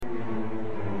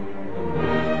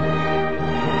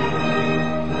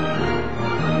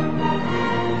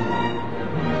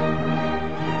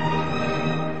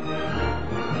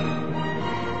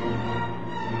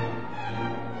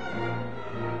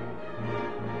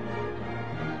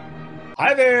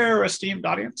Hi there, esteemed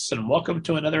audience, and welcome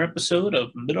to another episode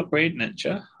of Middle Grade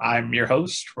Ninja. I'm your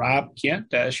host, Rob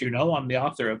Kent. As you know, I'm the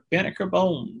author of Banneker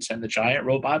Bones and the Giant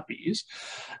Robot Bees,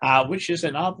 which is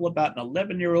a novel about an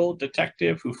 11-year-old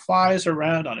detective who flies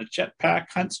around on a jetpack,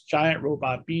 hunts giant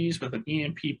robot bees with an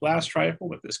EMP blast rifle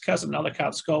with his cousin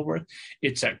Ellicott Skullworth.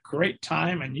 It's a great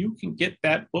time, and you can get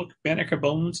that book, Banneker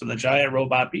Bones and the Giant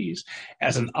Robot Bees,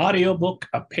 as an audiobook,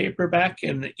 a paperback,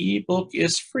 and the ebook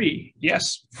is free.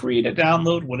 Yes, free to download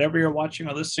whenever you're watching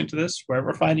or listening to this,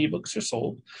 wherever fine ebooks are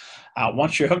sold.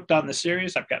 Once you're hooked on the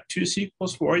series, I've got 2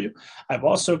 sequels for you. I've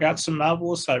also got some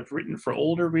novels I've written for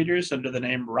older readers under the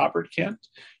name Robert Kent.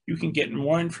 You can get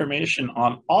more information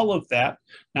on all of that,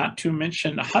 not to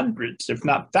mention hundreds, if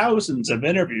not thousands, of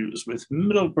interviews with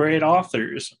middle grade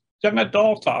authors, young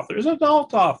adult authors,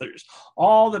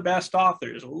 all the best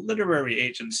authors, literary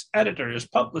agents, editors,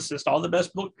 publicists, all the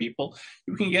best book people.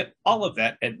 You can get all of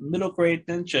that at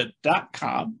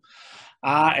middlegradeninja.com.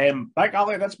 And by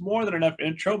golly, that's more than enough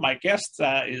intro. My guest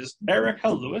is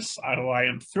Erika Lewis, who I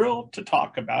am thrilled to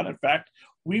talk about. In fact,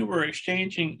 we were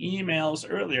exchanging emails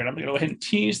earlier, and I'm going to go ahead and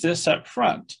tease this up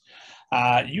front.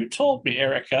 You told me,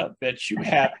 Erika, that you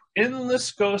have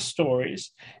endless ghost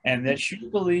stories and that you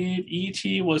believe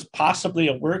E.T. was possibly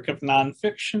a work of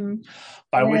nonfiction,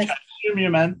 by which I assume you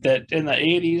meant that in the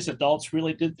 80s, adults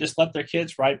really did just let their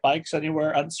kids ride bikes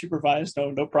anywhere unsupervised,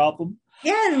 no problem.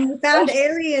 Yeah, and we found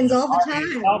aliens all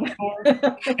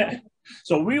the time.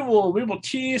 So we will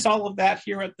tease all of that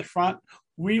here at the front.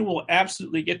 We will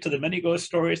absolutely get to the many ghost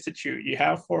stories that you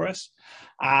have for us.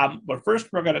 But first,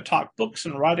 we're going to talk books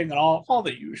and writing and all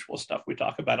the usual stuff we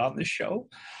talk about on this show.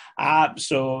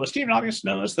 So the esteemed audience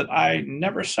knows that I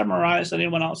never summarize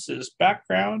anyone else's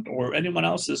background or anyone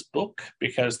else's book,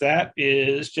 because that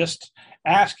is just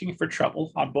asking for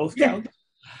trouble on both counts.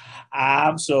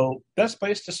 So best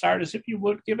place to start is if you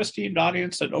would give esteemed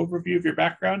audience an overview of your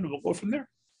background, and we'll go from there.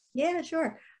 Yeah,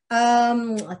 sure.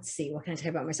 Let's see, what can I tell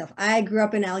you about myself? I grew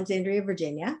up in Alexandria,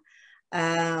 Virginia,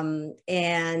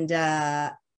 and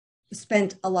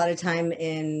spent a lot of time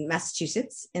in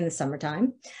Massachusetts in the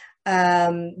summertime.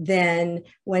 Then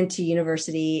went to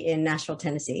university in Nashville,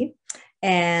 Tennessee.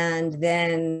 And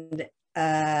then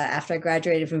after I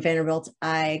graduated from Vanderbilt,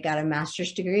 I got a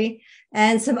master's degree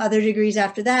and some other degrees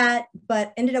after that,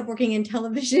 but ended up working in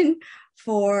television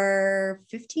for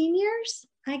 15 years,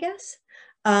 I guess.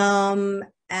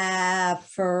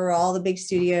 For all the big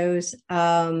studios,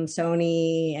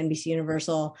 Sony, NBC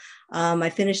Universal. I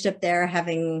finished up there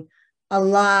having a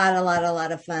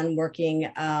lot of fun working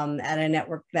at a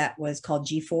network that was called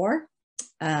G4,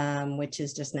 which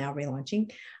is just now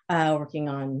relaunching, working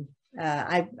on,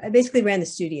 I basically ran the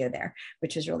studio there,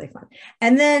 which was really fun.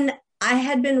 And then I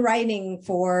had been writing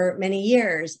for many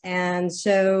years. And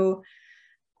so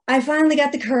I finally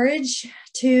got the courage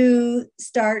to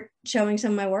start showing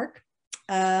some of my work.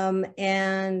 A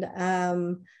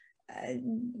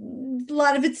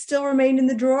lot of it still remained in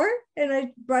the drawer, and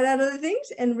I brought out other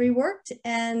things and reworked.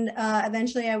 And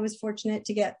eventually I was fortunate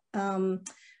to get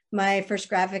my first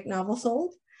graphic novel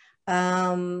sold,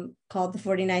 called The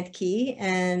 49th Key.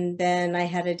 And then I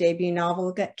had a debut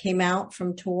novel that came out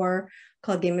from Tor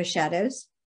called Game of Shadows.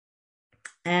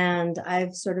 And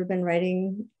I've sort of been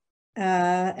writing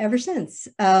ever since,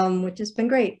 which has been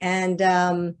great.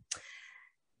 And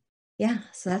yeah,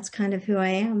 so that's kind of who I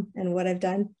am and what I've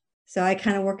done. So I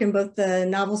kind of work in both the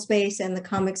novel space and the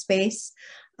comic space.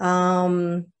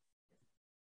 And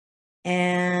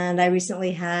I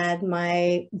recently had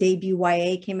my debut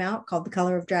YA came out called The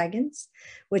Color of Dragons,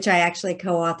 which I actually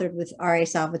co-authored with R.A.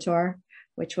 Salvatore,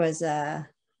 which was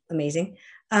amazing.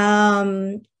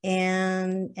 And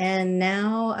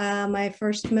now my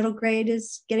first middle grade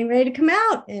is getting ready to come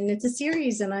out, and it's a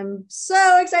series, and I'm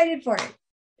so excited for it.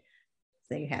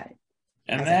 There you have it.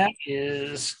 And that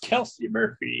is Kelsey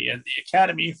Murphy at the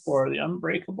Academy for the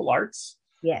Unbreakable Arts.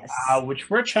 Yes. Which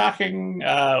we're talking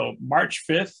March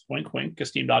 5th, wink, wink,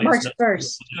 esteemed audience. March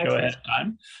 1st. Go ahead of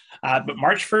time. But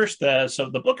March 1st, so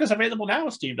the book is available now,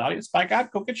 esteemed audience. By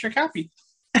God, go get your copy.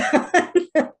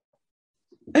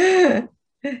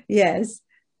 Yes,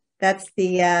 that's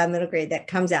the middle grade that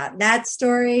comes out. That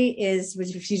story is,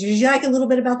 would you like a little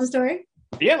bit about the story?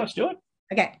 Yeah, let's do it.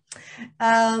 Okay.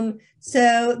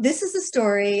 So this is a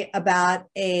story about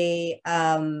a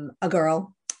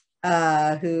girl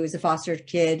who's a foster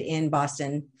kid in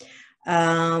Boston.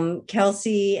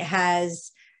 Kelsey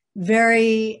has had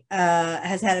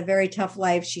a very tough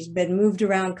life. She's been moved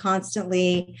around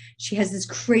constantly. She has this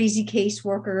crazy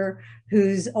caseworker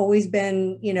who's always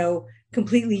been,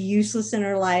 completely useless in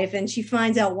her life, and she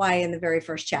finds out why in the very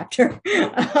first chapter.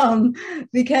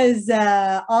 Because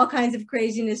all kinds of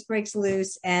craziness breaks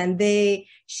loose, and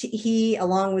he,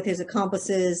 along with his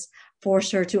accomplices,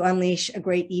 force her to unleash a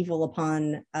great evil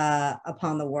upon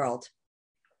the world.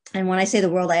 And when I say the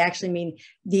world, I actually mean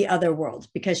the other world,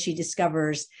 because she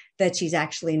discovers that she's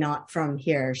actually not from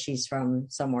here. She's from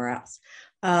somewhere else.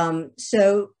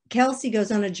 So Kelsey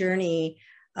goes on a journey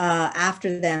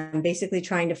after them, basically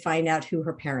trying to find out who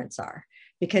her parents are,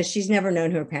 because she's never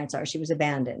known who her parents are. She was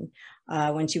abandoned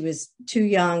when she was too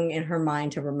young in her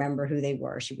mind to remember who they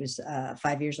were. She was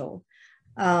 5 years old.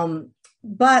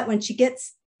 But when she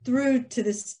gets through to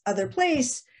this other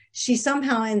place, she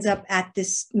somehow ends up at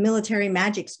this military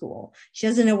magic school. She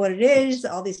doesn't know what it is.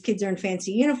 All these kids are in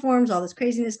fancy uniforms, all this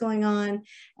craziness going on.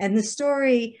 And the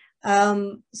story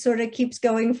sort of keeps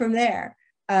going from there.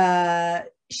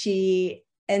 She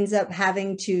ends up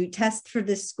having to test for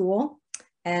this school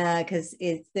because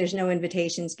there's no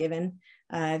invitations given.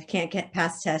 If you can't get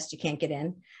past the test, you can't get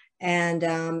in.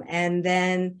 And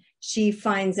then she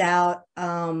finds out,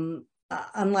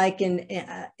 unlike in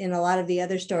a lot of the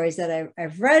other stories that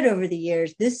I've read over the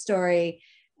years, this story,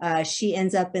 she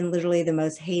ends up in literally the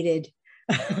most hated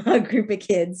group of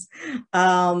kids.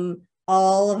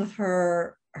 All of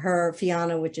her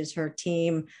Fianna, which is her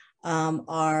team,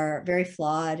 are very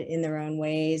flawed in their own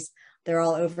ways. They're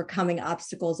all overcoming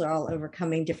obstacles. They're all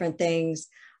overcoming different things.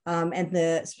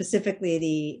 And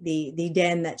specifically the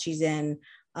den that she's in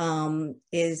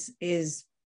is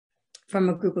from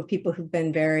a group of people who've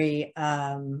been very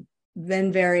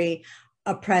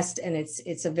oppressed, and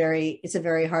it's a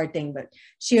very hard thing. But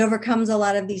she overcomes a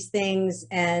lot of these things,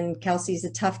 and Kelsey's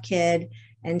a tough kid,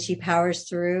 and she powers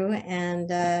through, and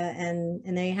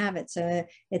there you have it. So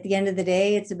at the end of the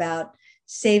day, it's about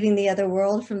saving the other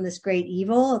world from this great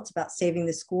evil. It's about saving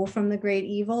the school from the great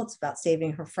evil. It's about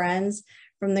saving her friends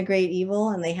from the great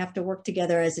evil, and they have to work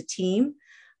together as a team.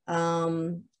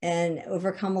 And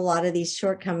overcome a lot of these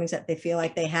shortcomings that they feel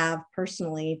like they have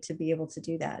personally to be able to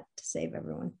do that, to save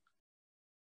everyone.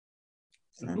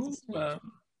 So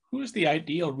who is the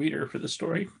ideal reader for the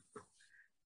story?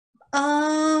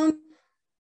 I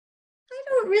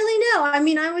don't really know. I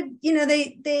mean, I would,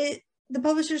 the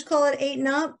publishers call it 8 and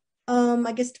up.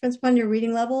 I guess it depends upon your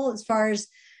reading level. As far as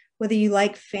whether you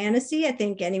like fantasy, I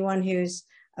think anyone who's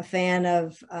a fan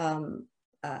of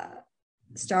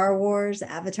Star Wars,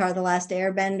 Avatar: The Last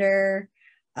Airbender,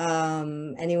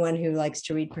 anyone who likes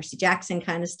to read Percy Jackson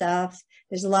kind of stuff.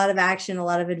 There's a lot of action, a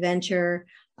lot of adventure.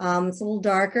 It's a little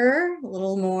darker, a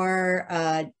little more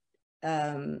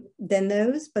than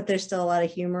those, but there's still a lot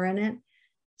of humor in it.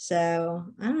 So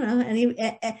I don't know, any of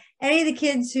the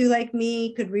kids who, like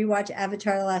me, could rewatch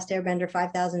Avatar: The Last Airbender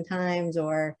 5,000 times,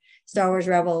 or Star Wars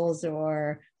Rebels,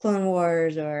 or Clone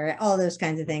Wars, or all those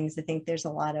kinds of things. I think there's a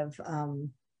lot of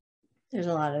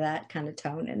that kind of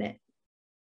tone in it.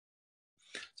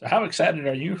 So how excited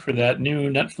are you for that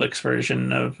new Netflix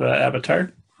version of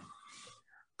Avatar?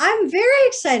 I'm very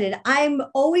excited. I'm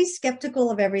always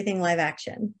skeptical of everything live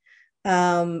action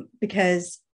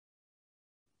because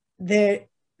they're,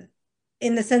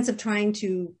 in the sense of trying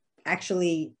to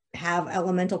actually have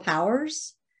elemental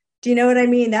powers. Do you know what I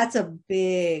mean? That's a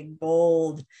big,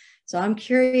 bold. So I'm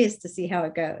curious to see how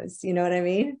it goes. You know what I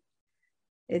mean?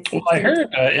 Well, I heard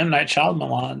M. Night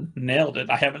Shyamalan nailed it.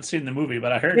 I haven't seen the movie,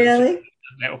 but I heard really. It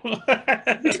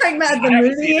You're talking about the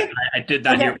movie? I did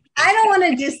not hear. I don't want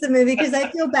to diss the movie because I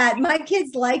feel bad. My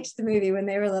kids liked the movie when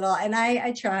they were little, and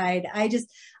I tried. I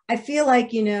feel like,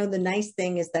 the nice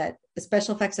thing is that the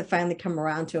special effects have finally come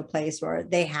around to a place where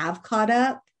they have caught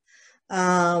up.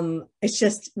 It's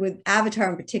just with Avatar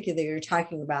in particular, you're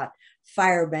talking about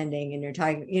fire bending, and you're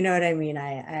talking, you know what I mean?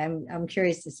 I'm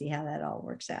curious to see how that all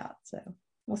works out. So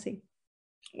we'll see.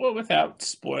 Well, without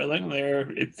spoiling,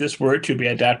 if this were to be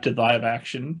adapted live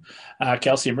action,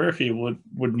 Kelsey Murphy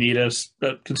would need a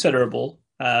considerable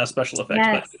special effects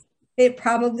yes, budget. It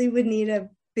probably would need a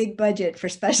big budget for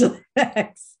special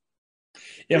effects.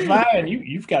 And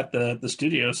you've got the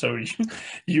studio, so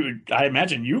I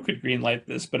imagine you could greenlight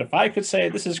this. But if I could say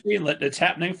this is greenlit, it's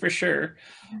happening for sure.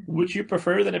 Would you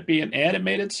prefer that it be an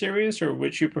animated series, or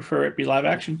would you prefer it be live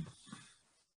action?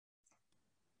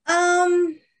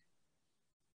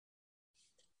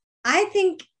 I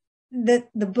think that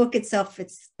the book itself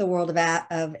fits the world of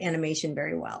animation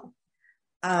very well.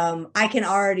 I can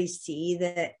already see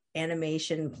the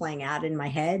animation playing out in my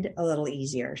head a little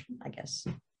easier, I guess.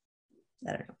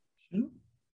 I don't know.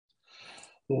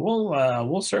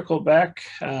 We'll circle back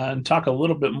and talk a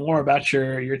little bit more about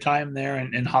your time there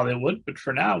in Hollywood. But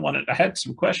for now, I had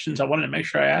some questions I wanted to make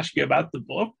sure I asked you about the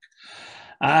book.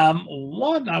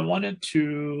 One, I wanted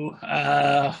to,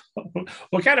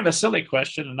 well, kind of a silly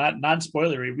question, not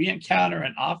non-spoilery. We encounter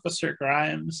an Officer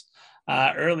Grimes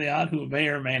early on who may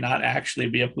or may not actually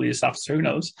be a police officer. Who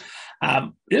knows?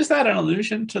 Is that an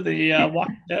allusion to the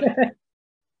Walking Dead?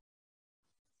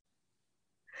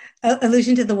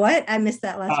 Allusion to the what? I missed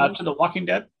that last one. To the Walking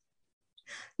Dead?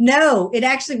 No, it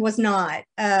actually was not.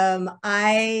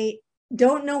 I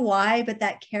don't know why, but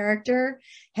that character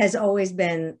has always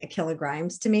been a Killer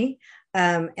Grimes to me.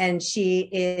 And she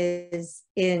is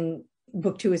in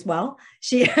book 2 as well.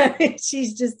 She's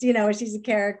just, she's a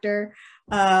character.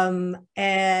 And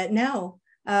no,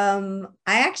 I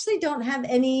actually don't have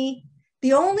any.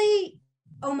 The only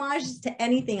homages to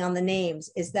anything on the names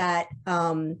is that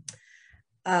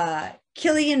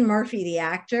Cillian Murphy, the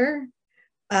actor,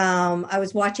 I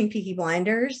was watching Peaky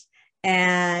Blinders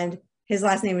and his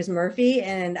last name is Murphy.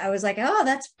 And I was like, oh,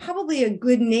 that's probably a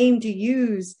good name to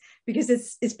use because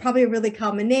it's probably a really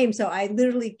common name. So I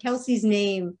literally, Kelsey's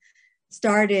name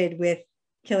started with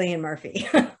Cillian Murphy.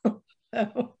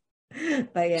 So,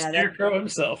 but yeah. Scarecrow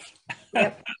himself.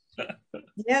 Yep.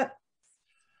 Yep.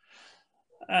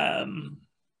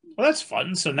 Well, that's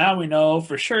fun. So now we know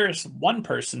for sure it's one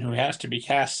person who has to be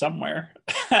cast somewhere.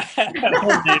 When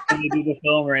they do the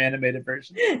film or animated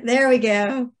version. There we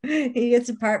go. He gets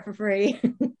a part for free.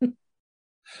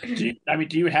 Do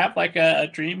you have like a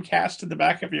dream cast in the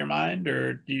back of your mind,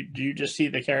 or do you just see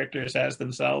the characters as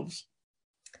themselves?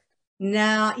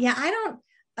 No, yeah, I don't.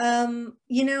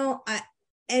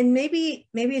 And maybe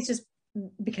it's just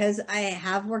because I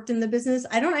have worked in the business.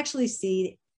 I don't actually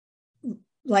see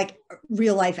like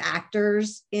real life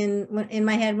actors in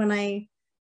my head when I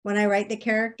write the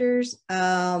characters.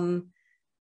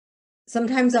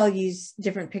 Sometimes I'll use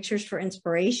different pictures for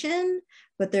inspiration,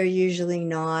 but they're usually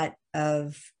not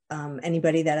of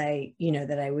anybody that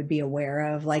I would be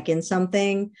aware of, like in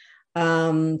something. So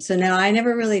no, I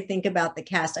never really think about the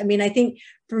cast. I mean, I think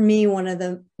for me, one of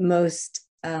the most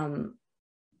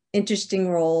interesting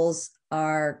roles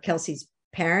are Kelsey's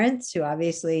parents, who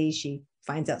obviously she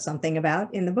finds out something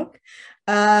about in the book,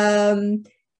 and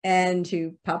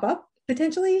who pop up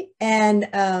potentially. And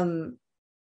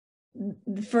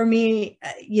for me,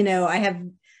 I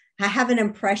have an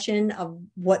impression of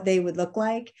what they would look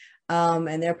like,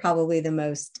 and they're probably the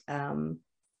most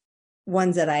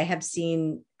ones that I have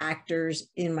seen actors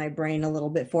in my brain a little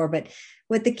bit for. But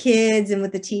with the kids and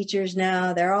with the teachers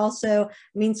now, they're also,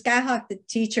 Skyhawk, the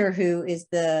teacher who is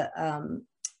the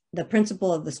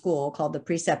principal of the school, called the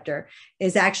preceptor,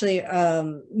 is actually a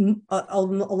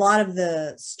lot of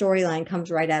the storyline comes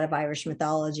right out of Irish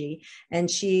mythology. And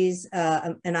she's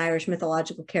an Irish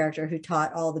mythological character who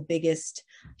taught all the biggest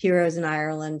heroes in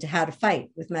Ireland how to fight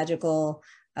with magical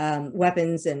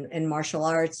weapons and martial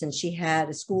arts. And she had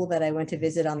a school that I went to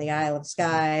visit on the Isle of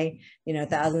Skye,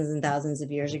 thousands and thousands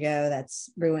of years ago.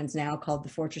 That's ruins now, called the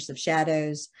Fortress of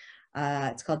Shadows.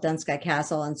 It's called Dunsky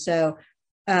Castle. And so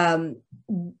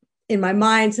in my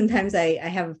mind, sometimes I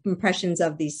have impressions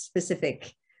of these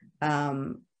specific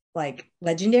like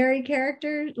legendary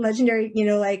characters,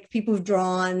 like people who've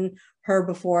drawn her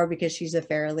before because she's a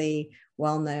fairly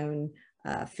well-known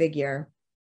figure.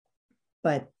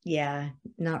 But yeah,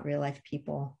 not real life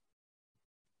people.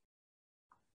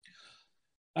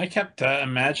 I kept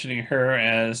imagining her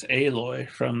as Aloy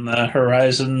from the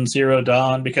Horizon Zero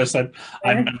Dawn, because I'm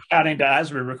counting down,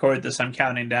 as we record this, I'm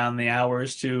counting down the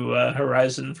hours to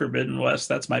Horizon Forbidden West.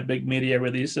 That's my big media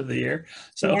release of the year.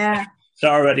 So yeah. It's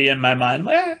already in my mind.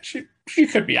 She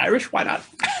could be Irish. Why not?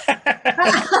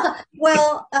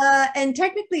 Well, and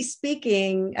technically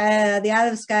speaking, the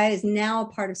Isle of Skye is now a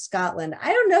part of Scotland.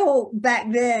 I don't know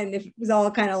back then if it was all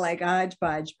kind of like a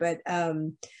hodgepodge, but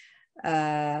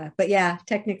yeah,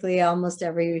 technically almost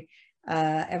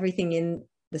everything in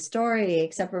the story,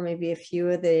 except for maybe a few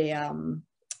of the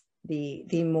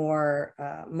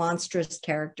more monstrous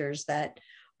characters that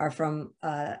are from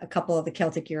a couple of the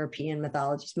Celtic European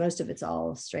mythologies. Most of it's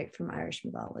all straight from Irish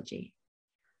mythology.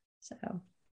 So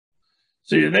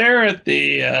you're there at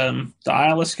the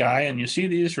Isle of Skye, and you see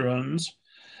these ruins.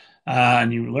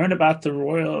 And you learn about the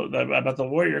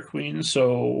warrior queen.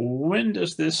 So when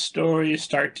does this story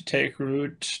start to take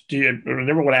root? Do you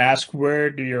never want to ask, where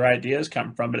do your ideas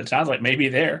come from? But it sounds like maybe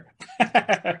there.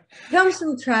 It comes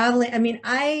from traveling. I mean,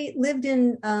 I lived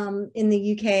in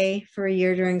the UK for a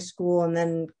year during school, and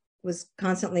then was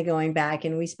constantly going back,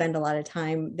 and we spend a lot of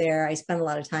time there. I spent a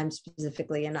lot of time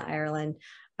specifically in Ireland,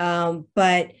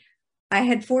 but I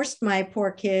had forced my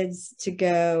poor kids to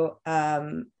go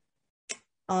on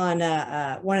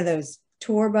one of those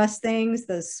tour bus things,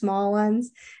 those small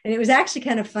ones. And it was actually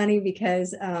kind of funny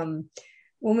because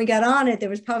when we got on it, there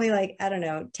was probably like, I don't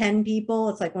know, 10 people.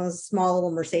 It's like one of those small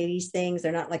little Mercedes things.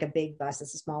 They're not like a big bus,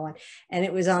 it's a small one. And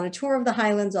it was on a tour of the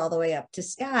Highlands all the way up to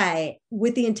Skye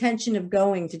with the intention of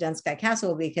going to Dunsky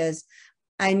Castle because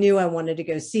I knew I wanted to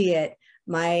go see it.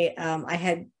 I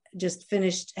had just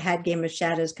had Game of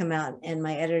Shadows come out, and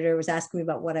my editor was asking me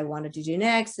about what I wanted to do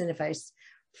next, and if I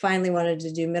finally wanted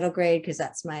to do middle grade because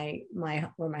that's my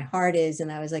where my heart is.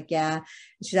 And I was like, yeah. And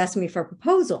she's asking me for a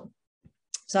proposal.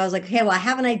 So I was like, hey, well, I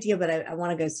have an idea, but I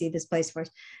want to go see this place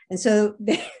first. And so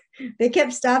they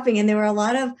kept stopping, and there were a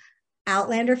lot of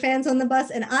Outlander fans on the bus.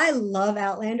 And I love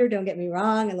Outlander, don't get me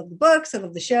wrong. I love the books, I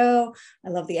love the show, I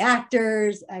love the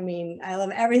actors. I mean, I love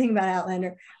everything about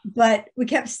Outlander. But we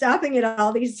kept stopping at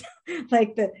all these,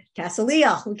 like the Castle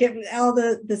Leal, we kept all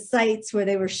the sites where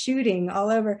they were shooting all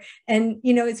over. And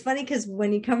it's funny because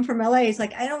when you come from LA, it's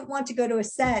like, I don't want to go to a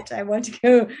set, I want to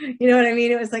go, you know what I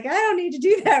mean? It was like, I don't need to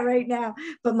do that right now.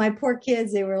 But my poor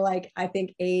kids, they were like, I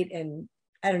think 8 and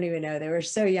I don't even know. They were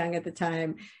so young at the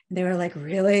time. And they were like,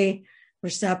 really? We're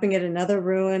stopping at another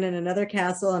ruin and another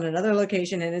castle and another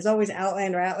location. And it's always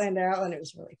Outlander. It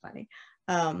was really funny.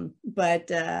 But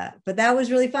that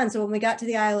was really fun. So when we got to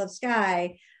the Isle of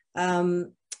Skye,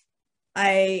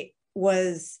 I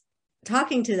was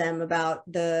talking to them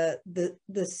about the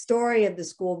story of the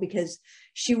school, because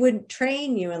she wouldn't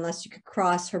train you unless you could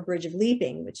cross her bridge of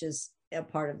leaping, which is a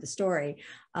part of the story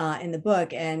in the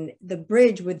book, and the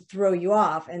bridge would throw you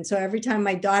off. And so every time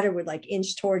my daughter would like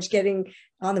inch towards getting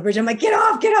on the bridge, I'm like, get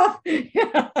off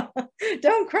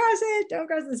don't cross it.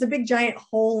 There's a big giant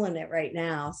hole in it right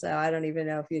now, so I don't even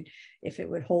know if it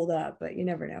would hold up, but you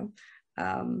never know.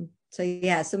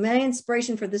 So my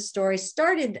inspiration for this story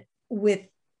started with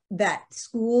that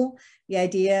school, the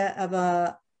idea of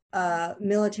a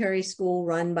military school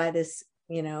run by this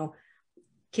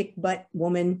kick butt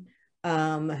woman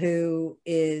who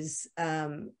is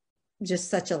just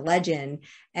such a legend.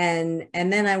 And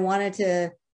then I wanted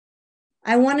to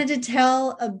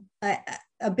tell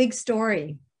a big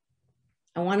story.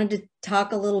 I wanted to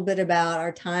talk a little bit about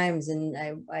our times, and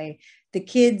the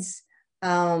kids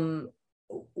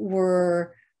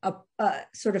were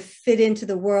sort of fit into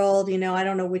the world. I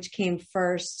don't know which came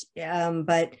first,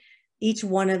 but each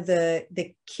one of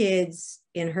the kids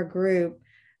in her group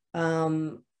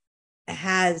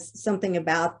has something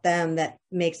about them that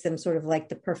makes them sort of like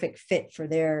the perfect fit for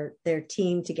their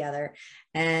team together.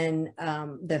 And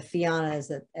the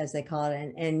Fiannas, as they call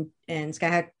it, and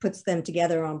Skyhawk puts them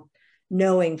together on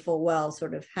knowing full well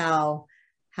sort of how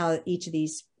each of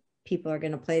these people are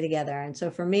going to play together. And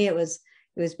so for me, it was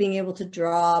being able to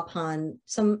draw upon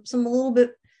some a little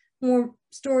bit more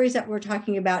stories that we're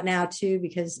talking about now too,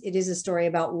 because it is a story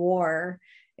about war.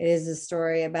 It is a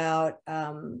story about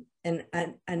a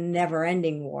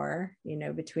never-ending war,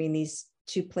 between these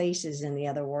two places in the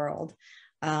other world,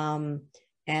 and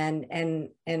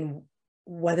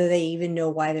whether they even know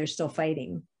why they're still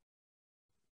fighting.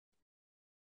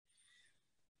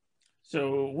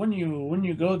 So when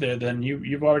you go there, then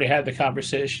you've already had the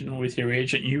conversation with your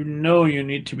agent. You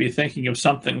need to be thinking of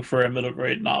something for a middle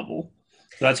grade novel.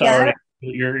 So that's already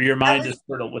your mind is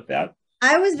fertile with that.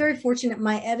 I was very fortunate.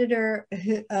 My editor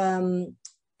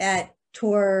at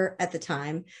Tor at the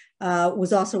time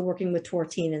was also working with Tor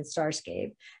Teen and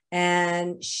Starscape,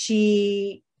 and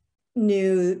she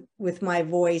knew with my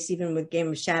voice, even with Game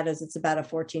of Shadows, it's about a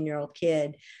 14-year-old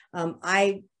kid.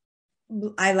 I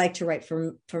like to write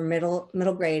for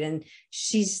middle grade, and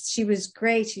she was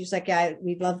great. She was like,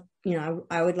 we'd love,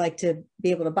 I would like to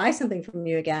be able to buy something from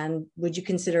you again. Would you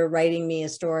consider writing me a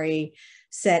story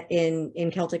set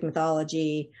in Celtic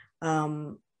mythology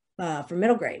for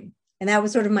middle grade? And that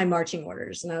was sort of my marching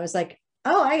orders. And I was like,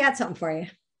 oh, I got something for you.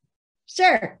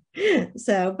 Sure.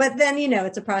 So, but then,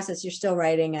 it's a process. You're still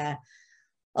writing a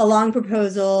long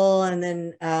proposal, and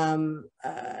then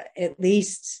at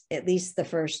least the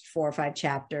first 4 or 5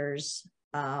 chapters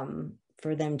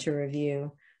for them to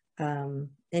review.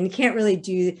 And you can't really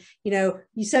do,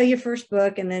 you sell your first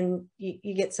book, and then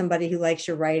you get somebody who likes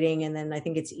your writing, and then I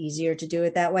think it's easier to do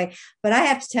it that way. But I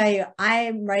have to tell you,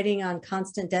 I'm writing on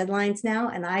constant deadlines now,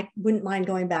 and I wouldn't mind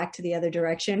going back to the other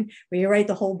direction where you write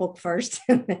the whole book first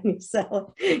and then you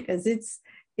sell it, because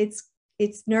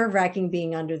it's nerve-wracking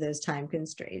being under those time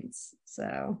constraints.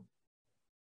 So.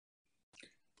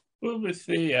 Well, with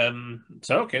the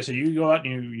so you go out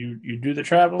and you do the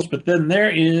travels, but then there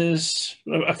is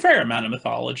a fair amount of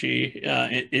mythology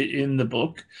in the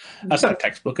book. It's not a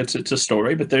textbook; it's a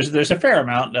story, but there's a fair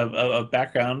amount of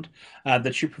background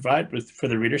that you provide for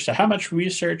the reader. So, how much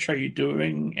research are you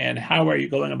doing, and how are you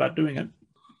going about doing it?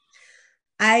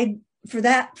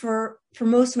 for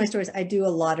most of my stories, I do a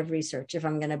lot of research if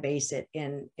I'm going to base it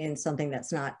in something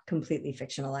that's not completely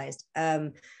fictionalized.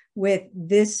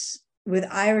 With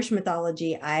Irish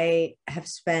mythology, I have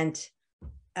spent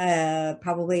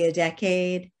probably a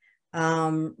decade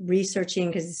researching,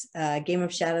 because Game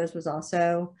of Shadows was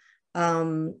also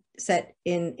set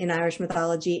in Irish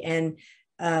mythology, and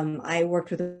I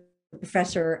worked with a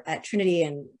professor at Trinity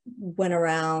and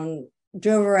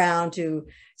drove around to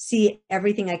see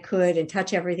everything I could and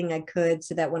touch everything I could,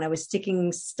 so that when I was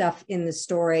sticking stuff in the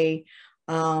story,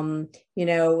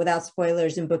 without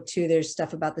spoilers, in book 2, there's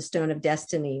stuff about the Stone of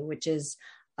Destiny, which is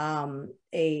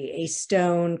a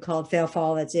stone called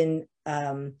Failfall that's in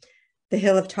the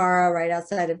Hill of Tara, right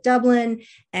outside of Dublin.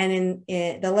 And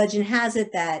in the legend has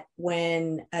it that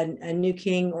when a new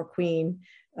king or queen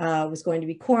was going to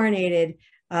be coronated,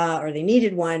 or they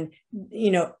needed one,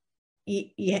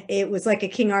 it was like a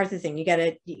King Arthur thing.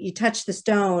 You touch the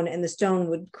stone, and the stone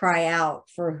would cry out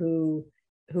for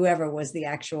whoever was the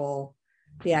actual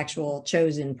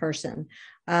chosen person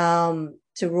to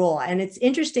rule. And it's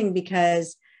interesting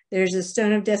because there's a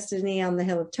Stone of Destiny on the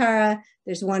Hill of Tara.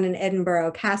 There's one in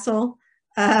Edinburgh Castle,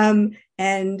 and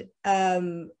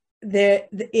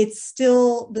it's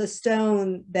still the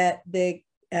stone that the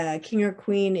king or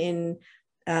queen in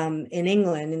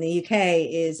England, in the UK,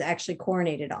 is actually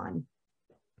coronated on.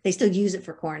 They still use it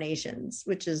for coronations,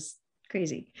 which is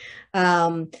crazy.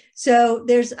 So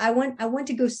I went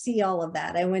to go see all of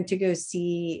that. I went to go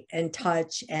see and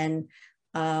touch, and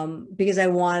because I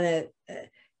want to,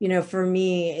 for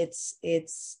me,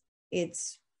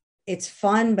 it's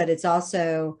fun, but it's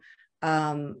also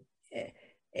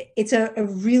it's a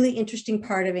really interesting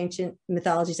part of ancient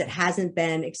mythologies that hasn't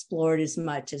been explored as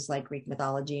much as like Greek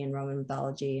mythology and Roman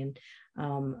mythology. And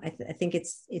I think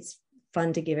it's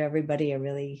fun to give everybody a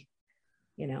really,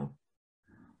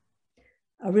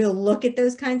 a real look at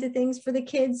those kinds of things for the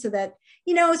kids, so that,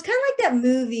 it's kind of like that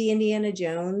movie Indiana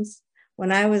Jones.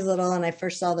 When I was little and I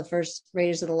first saw the first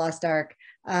Raiders of the Lost Ark,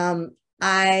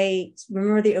 I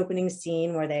remember the opening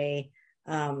scene where they,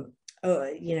 Harrison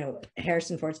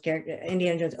Ford's character,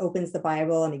 Indiana Jones, opens the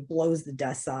Bible and he blows the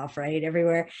dust off, right,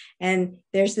 everywhere. And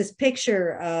there's this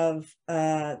picture of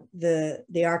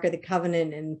the Ark of the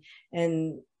Covenant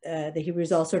and the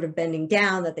Hebrews all sort of bending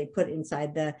down, that they put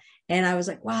inside and I was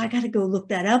like, wow, I got to go look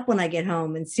that up when I get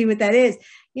home and see what that is,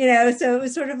 so it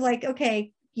was sort of like,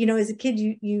 okay, as a kid,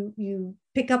 you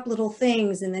pick up little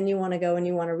things, and then you want to go and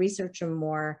you want to research them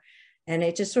more, and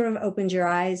it just sort of opens your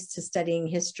eyes to studying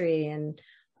history. And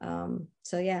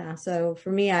so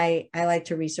for me, I like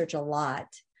to research a lot,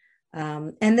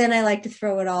 and then I like to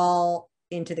throw it all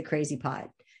into the crazy pot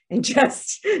and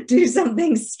just do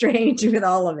something strange with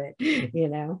all of it,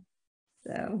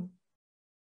 so.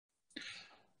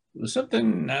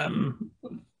 Something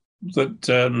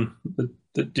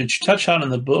that did you touch on in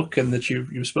the book, and that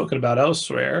you've spoken about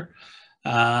elsewhere,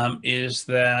 is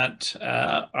that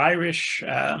the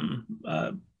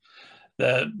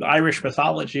Irish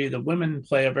mythology, the women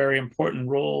play a very important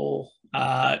role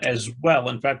as well.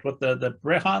 In fact, what the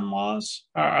Brehon laws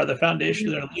are the foundation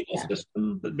of their legal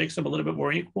system that makes them a little bit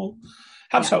more equal.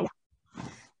 How so?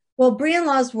 Well, Brehon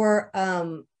laws were,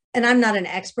 and I'm not an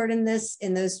expert in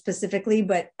those specifically,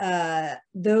 but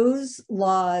those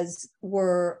laws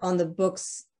were on the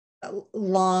books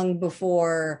long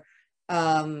before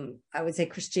I would say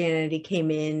Christianity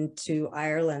came into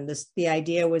Ireland. The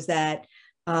idea was that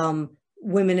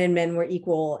women and men were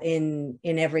equal in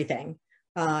everything,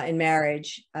 in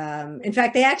marriage. In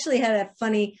fact, they actually had a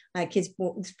funny, kids,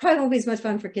 it probably won't be as much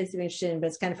fun for kids to be interested in, but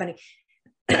it's kind of funny.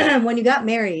 When you got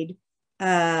married,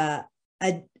 a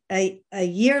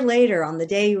year later, on the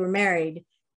day you were married,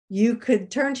 you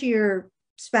could turn to your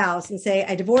spouse and say,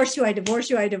 I divorce you, I divorce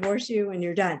you, I divorce you, and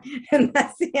you're done. And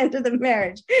that's the end of the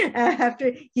marriage.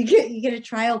 After you get a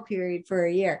trial period for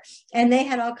a year. And they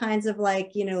had all kinds of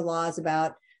laws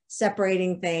about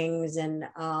separating things. And,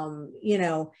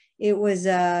 it was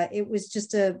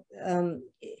just a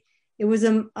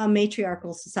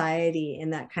matriarchal society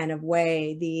in that kind of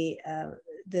way.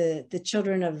 The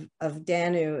children of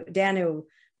Danu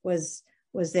was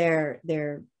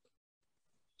their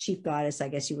chief goddess, I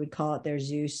guess you would call it, their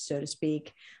Zeus, so to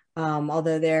speak.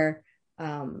 Although their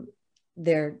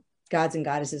gods and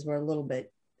goddesses were a little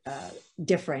bit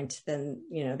different than,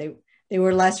 they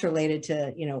were less related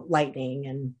to, lightning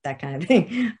and that kind of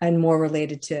thing, and more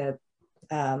related to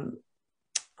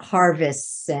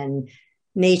harvests and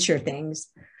nature things.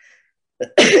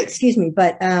 Excuse me.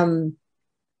 But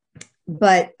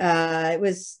it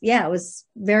was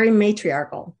very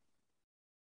matriarchal.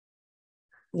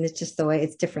 And it's just the way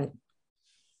it's different.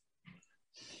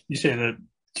 You say that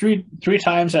three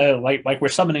times like we're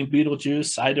summoning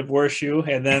Beetlejuice. I divorce you,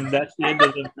 and then that's the end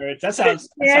of the marriage. The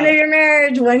end of your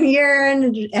marriage, 1 year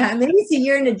and maybe it's a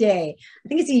year and a day. I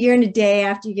think it's a year and a day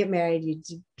after you get married.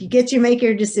 You make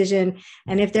your decision,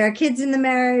 and if there are kids in the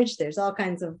marriage, there's all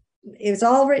kinds of. It was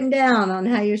all written down on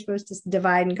how you're supposed to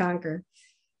divide and conquer.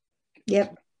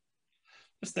 Yep.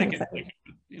 Just thinking,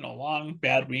 long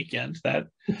bad weekend that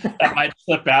might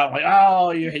slip out. Like, oh,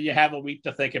 you have a week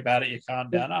to think about it. You calm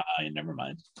down. Oh, never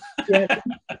mind. Yep.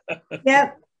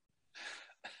 Yep.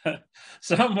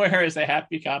 Somewhere is a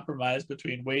happy compromise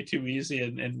between way too easy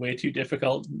and way too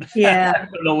difficult. Yeah. I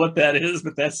don't know what that is,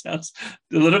 but that sounds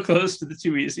a little close to the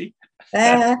too easy.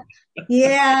 Yeah.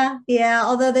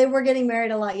 Although they were getting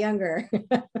married a lot younger.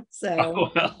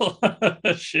 So. Oh,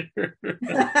 well, sure.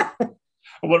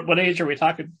 What age are we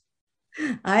talking?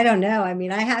 I don't know. I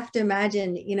mean, I have to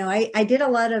imagine, I did a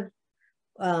lot of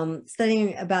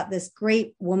studying about this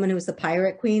great woman who was the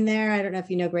pirate queen there. I don't know if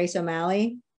you know Grace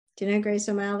O'Malley. Do you know who Grace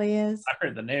O'Malley is? I've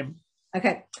heard the name.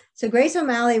 Okay. So Grace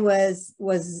O'Malley was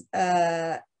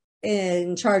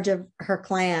in charge of her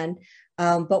clan.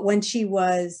 But when she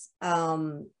was,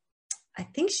 I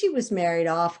think she was married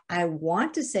off, I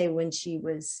want to say when she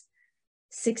was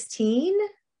 15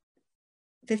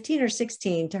 or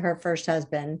 16 to her first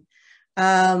husband.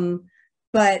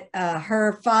 But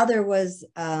her father was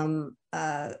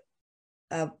a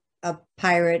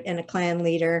pirate and a clan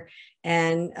leader.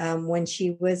 And when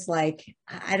she was like,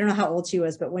 I don't know how old she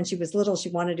was, but when she was little, she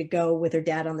wanted to go with her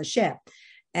dad on the ship.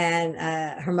 And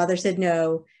her mother said,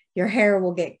 no, your hair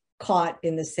will get caught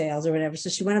in the sails or whatever. So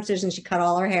she went upstairs and she cut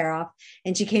all her hair off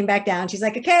and she came back down. She's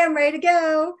like, okay, I'm ready to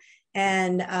go.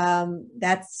 And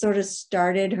that sort of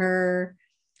started her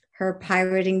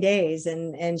pirating days.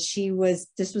 And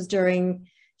this was during,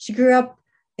 she grew up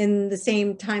in the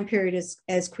same time period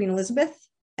as Queen Elizabeth.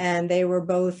 And they were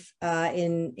both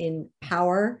in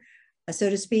power, so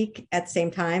to speak, at the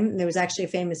same time. And there was actually a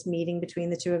famous meeting between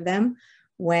the two of them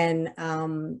when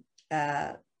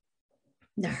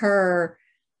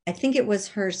I think it was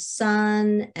her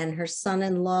son and her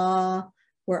son-in-law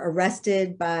were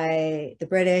arrested by the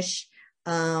British,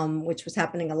 which was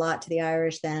happening a lot to the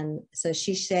Irish then. So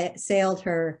she sailed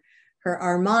her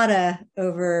armada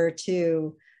over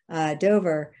to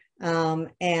Dover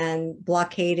and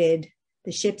blockaded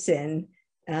the ships in.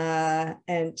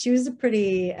 And she was a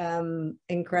pretty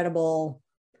incredible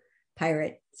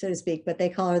pirate, so to speak, but they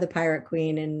call her the Pirate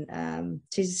Queen. And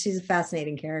she's a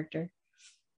fascinating character.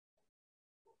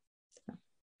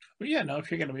 Well, yeah, no, if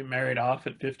you're going to be married off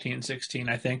at 15, 16,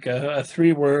 I think a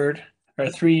 3-word or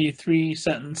three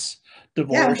sentence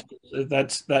divorce,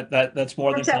 that's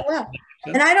more than well.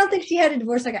 And I don't think she had a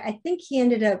divorce. I think he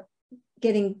ended up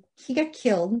he got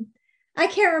killed. I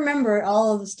can't remember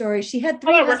all of the stories. She had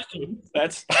 3 husbands.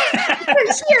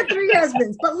 She had 3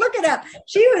 husbands, but look it up.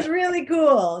 She was really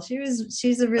cool.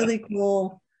 She's a really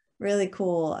cool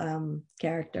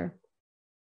character.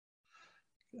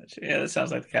 Yeah, that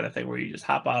sounds like the kind of thing where you just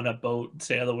hop on a boat and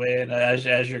sail away, and as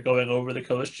you're going over the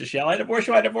coast, just yell, I divorce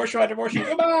you, I divorce you, I divorce you,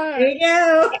 goodbye. There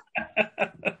you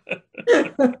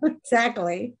go.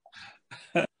 Exactly.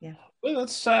 Yeah. Well,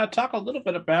 let's talk a little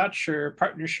bit about your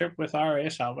partnership with R.A.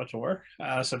 Salvatore.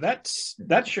 So that's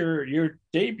your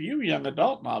debut young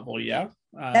adult novel, yeah?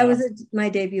 That was my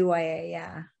debut YA,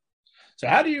 yeah. So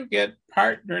how do you get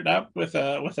partnered up with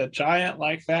a giant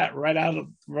like that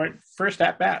right first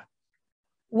at bat?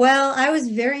 Well, I was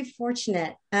very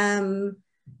fortunate.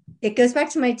 It goes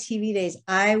back to my TV days.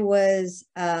 I was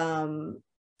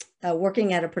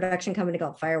working at a production company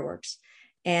called Fireworks.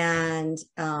 And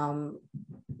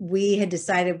we had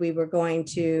decided we were going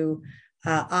to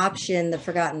option the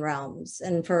Forgotten Realms.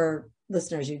 And for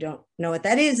listeners who don't know what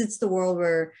that is, it's the world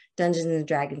where Dungeons and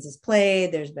Dragons is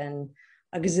played. There's been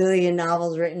a gazillion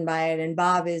novels written by it. And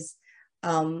Bob is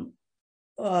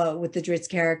with the Dritz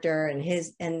character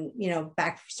and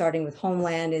back starting with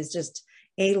Homeland is just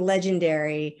a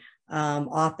legendary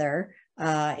author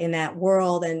in that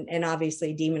world, and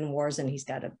obviously Demon Wars, and he's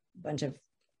got a bunch of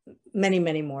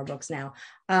many more books now.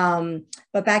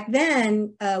 But back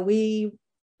then I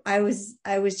was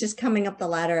just coming up the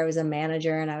ladder. I was a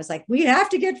manager and I was like, we have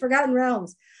to get Forgotten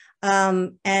Realms.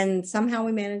 And somehow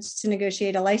we managed to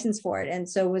negotiate a license for it. And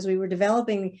so as we were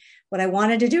developing what I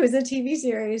wanted to do as a TV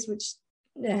series, which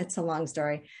it's a long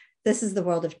story. This is the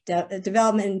world of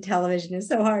development in television. It's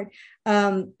so hard.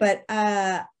 But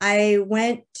I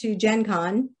went to Gen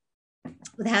Con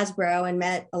with Hasbro and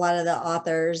met a lot of the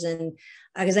authors, and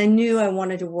because I knew I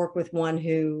wanted to work with one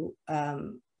who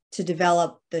to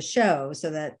develop the show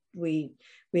so that we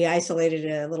we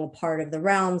isolated a little part of the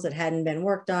realms that hadn't been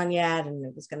worked on yet, and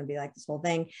it was going to be like this whole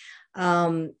thing.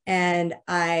 And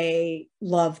I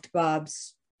loved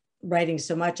Bob's writing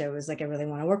so much. I was like, I really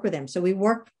want to work with him. So we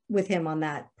worked with him on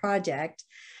that project.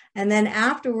 And then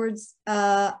afterwards,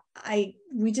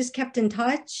 we just kept in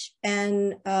touch.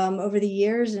 And over the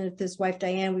years, and with his wife,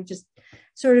 Diane, we just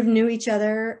sort of knew each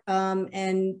other.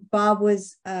 And Bob would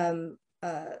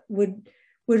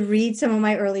read some of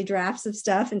my early drafts of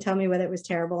stuff and tell me whether it was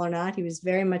terrible or not. He was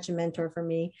very much a mentor for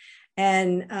me.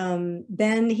 And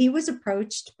then he was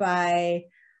approached by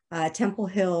Temple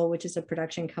Hill, which is a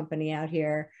production company out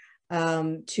here,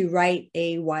 to write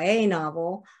a YA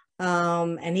novel.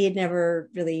 And he had never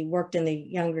really worked in the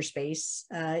younger space,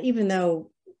 even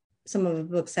though some of the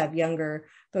books have younger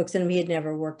folks in them. He had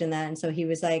never worked in that. And so he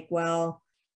was like, well,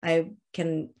 I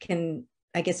can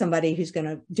I get somebody who's going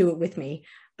to do it with me.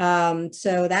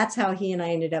 So that's how he and I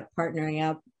ended up partnering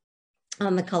up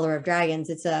on The Color of Dragons.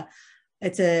 It's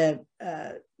a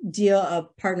deal, a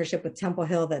partnership with Temple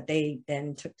Hill that they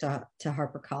then took to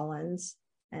HarperCollins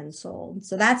and sold.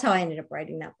 So that's how I ended up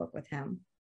writing that book with him.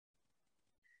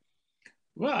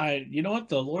 Well, you know what?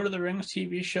 The Lord of the Rings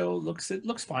TV show looks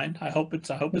fine. I hope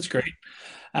it's great.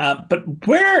 But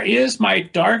where is my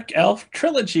Dark Elf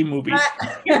trilogy movie?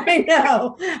 I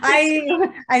know.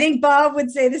 I think Bob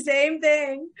would say the same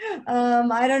thing.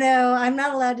 I don't know. I'm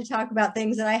not allowed to talk about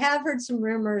things, and I have heard some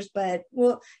rumors, but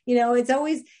well, it's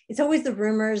always the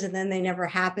rumors, and then they never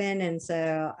happen. And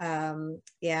so,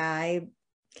 yeah,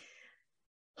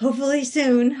 hopefully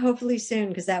soon,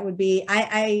 because that would be,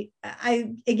 I'm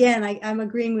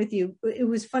agreeing with you. It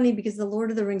was funny because the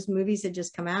Lord of the Rings movies had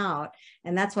just come out,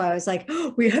 and that's why I was like,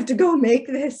 oh, we have to go make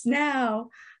this now,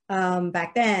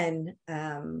 back then.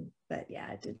 But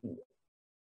yeah, it didn't.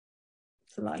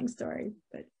 It's a long story,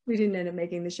 but we didn't end up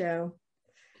making the show.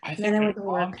 I think a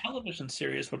long television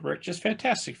series would work just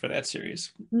fantastic for that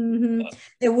series. Mm-hmm.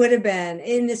 It would have been,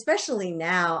 and especially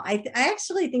now, I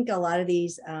actually think a lot of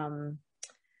these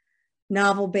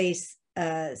novel-based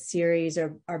series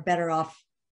are better off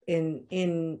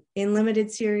in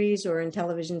limited series or in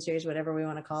television series, whatever we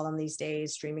want to call them these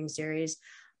days, streaming series.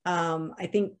 I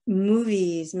think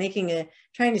movies,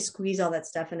 trying to squeeze all that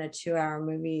stuff in a 2-hour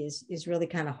movie is really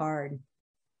kind of hard.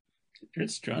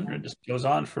 It's genre just goes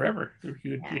on forever.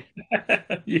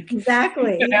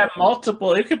 Exactly. You could have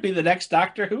multiple. It could be the next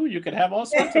Doctor Who. You could have all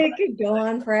sorts of. It could go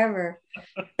on forever.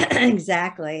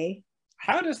 Exactly.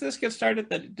 How does this get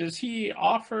started? Does he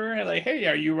offer like, hey,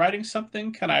 are you writing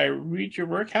something? Can I read your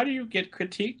work? How do you get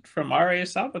critiqued from R.A.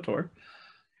 Salvatore?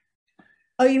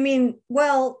 Oh, you mean,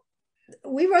 well,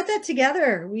 we wrote that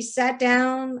together. We sat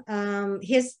down.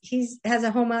 He has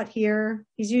a home out here.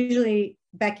 He's usually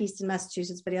back east in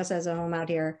Massachusetts, but he also has a home out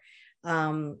here.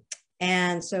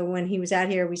 And so when he was out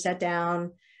here, we sat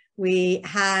down.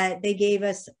 They gave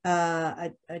us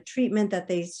a treatment that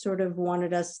they sort of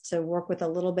wanted us to work with a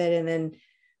little bit. And then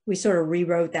we sort of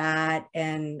rewrote that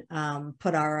and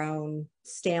put our own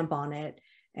stamp on it.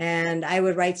 And I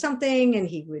would write something and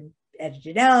he would edit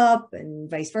it up and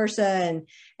vice versa.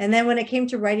 And then when it came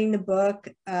to writing the book,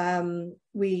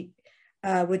 we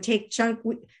would take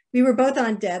we were both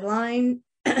on deadline.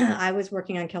 I was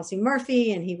working on Kelsey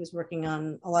Murphy and he was working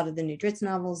on a lot of the new Dritz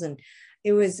novels. And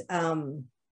it was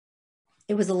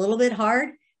a little bit hard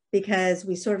because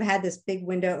we sort of had this big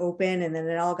window open, and then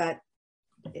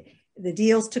the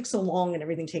deals took so long and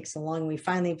everything takes so long. We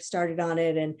finally started on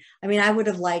it. And I mean, I would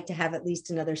have liked to have at least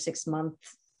another 6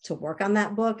 months to work on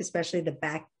that book, especially the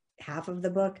back half of the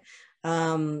book,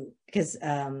 because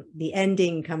the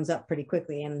ending comes up pretty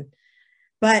quickly.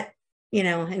 But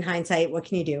in hindsight, what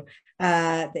can you do?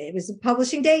 It was a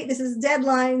publishing date. This is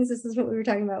deadlines. This is what we were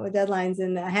talking about with deadlines.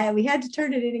 And we had to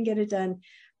turn it in and get it done.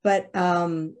 But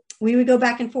we would go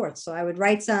back and forth. So I would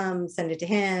write some, send it to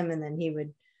him, and then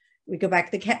we'd go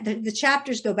back. The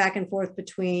chapters go back and forth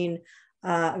between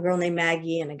a girl named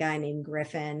Maggie and a guy named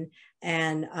Griffin.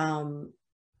 And,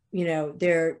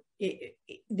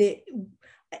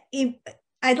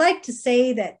 I'd like to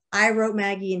say that I wrote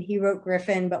Maggie and he wrote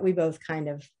Griffin, but we both kind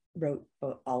of wrote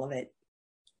all of it.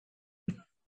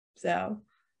 So.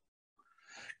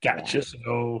 Gotcha. Yeah.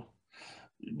 So.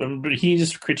 But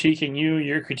he's critiquing you,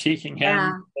 you're critiquing him.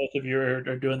 Yeah. Both of you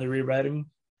are doing the rewriting.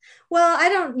 Well, I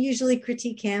don't usually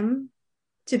critique him,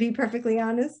 to be perfectly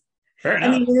honest. Fair enough.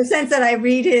 I mean, in the sense that I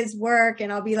read his work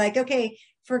and I'll be like, okay,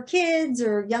 for kids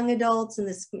or young adults, in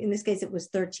this case, it was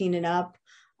 13 and up.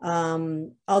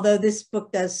 Although this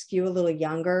book does skew a little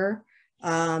younger,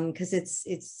 because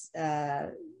it's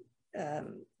the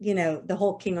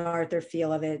whole King Arthur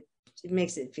feel of it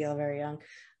makes it feel very young.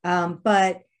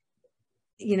 But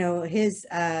his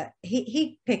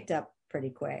he picked up pretty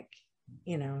quick.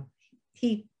 You know,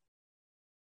 he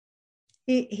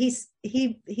he's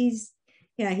he's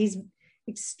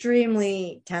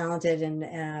extremely talented,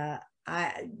 and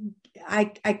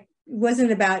I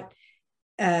wasn't about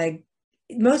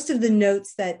most of the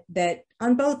notes that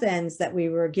on both ends that we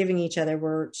were giving each other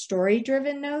were story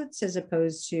driven notes as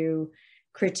opposed to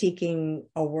critiquing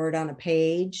a word on a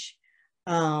page,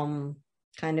 kind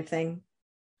of thing,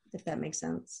 if that makes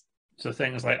sense. So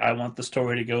things like, I want the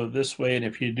story to go this way, and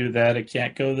if you do that, it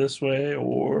can't go this way,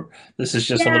 or this is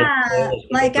just a little.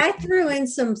 Like I threw in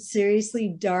some seriously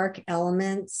dark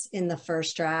elements in the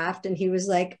first draft, and he was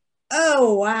like,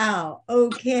 "Oh wow,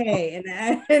 okay," and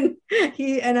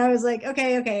I was like,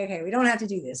 "Okay, we don't have to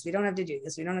do this. We don't have to do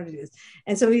this. We don't have to do this."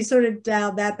 And so he sort of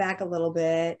dialed that back a little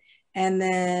bit, and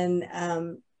then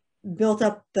built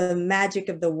up the magic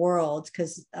of the world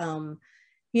because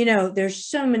there's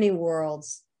so many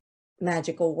worlds,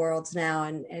 magical worlds now,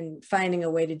 and finding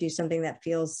a way to do something that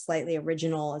feels slightly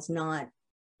original is not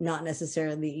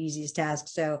necessarily the easiest task.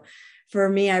 So for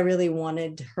me, I really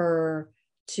wanted her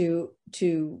to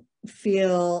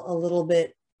feel a little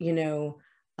bit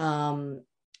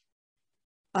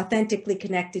authentically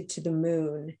connected to the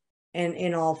moon and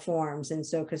in all forms, and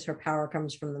so because her power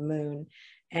comes from the moon,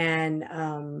 and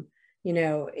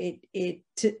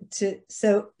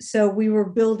so we were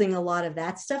building a lot of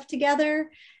that stuff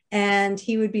together, and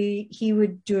he would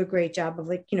do a great job of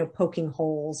poking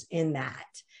holes in that,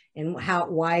 and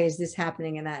why is this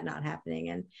happening and that not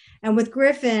happening. And with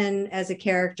Griffin as a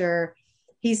character,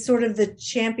 he's sort of the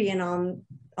champion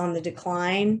on the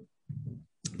decline,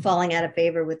 falling out of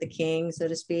favor with the king, so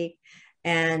to speak,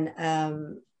 and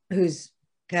who's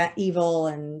got evil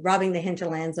and robbing the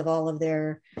hinterlands of all of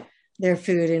their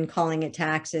food and calling it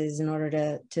taxes in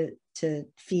order to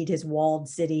feed his walled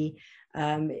city,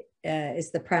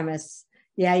 is the premise.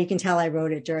 Yeah, you can tell I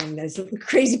wrote it during those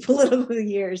crazy political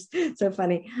years. So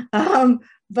funny.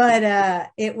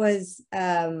 But it was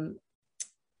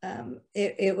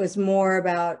it was more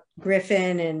about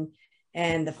Griffin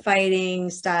and the fighting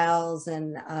styles,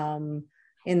 and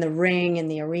in the ring, in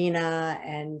the arena,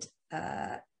 and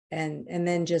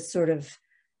then just sort of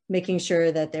making sure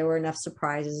that there were enough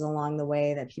surprises along the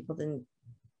way that people didn't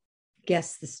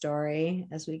guess the story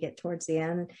as we get towards the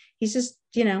end. He's just,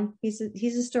 he's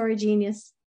a story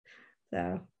genius.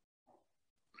 So,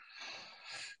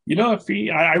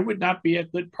 I would not be a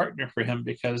good partner for him,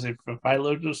 because if I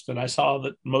noticed and I saw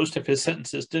that most of his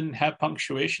sentences didn't have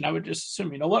punctuation, I would just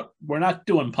assume, we're not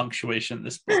doing punctuation in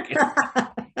this book.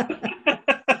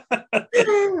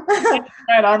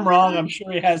 And I'm wrong. I'm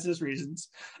sure he has his reasons.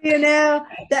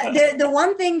 The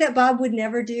one thing that Bob would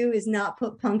never do is not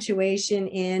put punctuation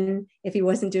in if he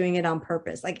wasn't doing it on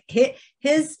purpose. Like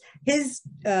his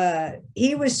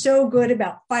he was so good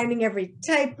about finding every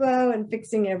typo and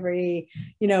fixing every,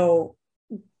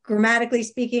 grammatically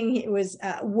speaking, it was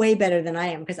way better than I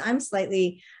am, because I'm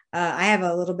slightly, I have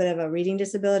a little bit of a reading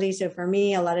disability. So for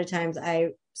me, a lot of times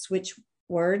I switch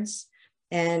words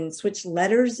and switch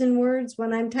letters in words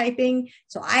when I'm typing.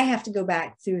 So I have to go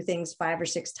back through things 5 or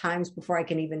 6 times before I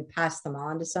can even pass them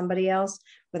on to somebody else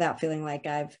without feeling like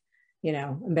I've,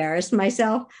 embarrassed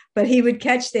myself. But he would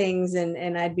catch things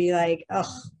and I'd be like,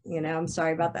 oh, I'm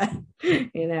sorry about that,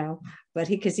 but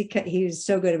he was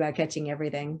so good about catching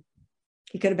everything.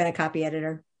 He could have been a copy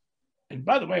editor. And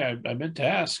by the way, I meant to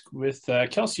ask, with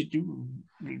Kelsey,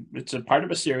 it's a part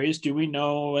of a series. Do we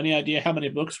know any idea how many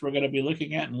books we're going to be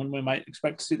looking at and when we might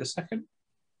expect to see the second?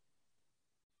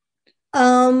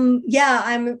 Yeah,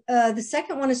 I'm the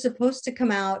second one is supposed to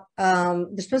come out. They're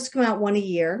supposed to come out one a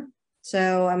year.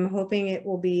 So I'm hoping it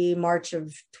will be March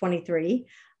of 23.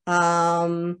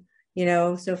 So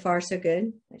far so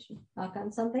good. I should knock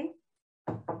on something.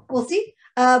 We'll see.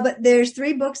 But there's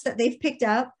 3 books that they've picked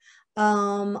up.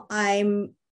 I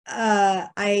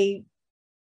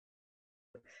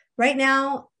right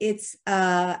now it's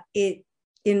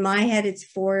in my head it's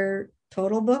 4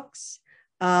 total books.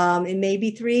 It may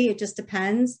be 3, it just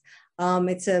depends.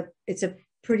 It's a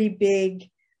pretty big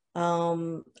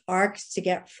arc to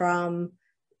get from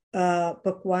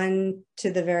book 1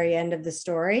 to the very end of the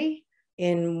story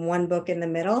in one book in the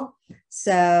middle.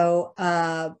 So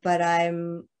but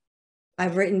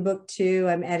I've written book 2.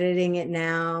 I'm editing it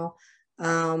now.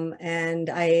 And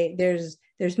there's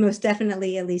most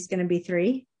definitely at least going to be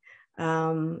 3.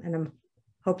 And I'm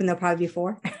hoping there'll probably be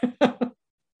 4.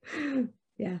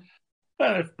 Yeah.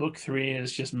 If book 3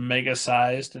 is just mega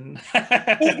sized, and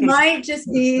it might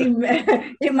just be,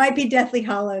 it might be Deathly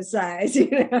Hollow size,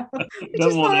 Then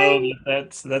we'll know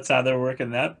that's how they're working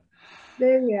that.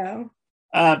 There you go.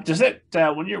 Does it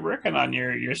when you're working on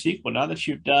your sequel, now that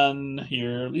you've done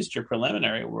your at least your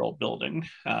preliminary world building,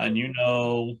 and you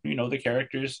know the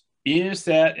characters, is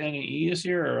that any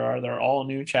easier, or are there all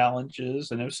new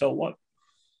challenges? And if so, what?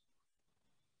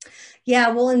 Yeah,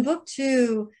 well, in book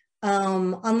two,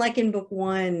 unlike in book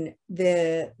one,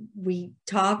 the we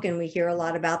talk and we hear a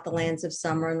lot about the lands of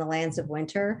summer and the lands of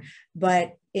winter,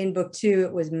 but in book two,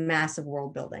 it was massive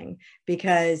world building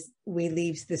because we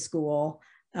leaves the school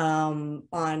on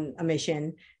a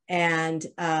mission, and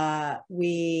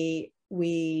we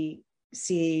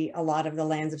see a lot of the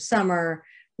lands of summer.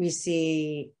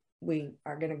 We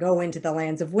are going to go into the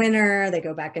lands of winter. They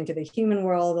go back into the human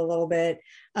world a little bit.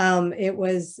 It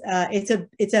was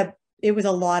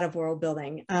a lot of world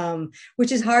building,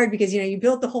 which is hard because you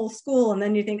built the whole school and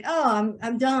then you think, oh,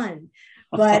 I'm done.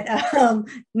 But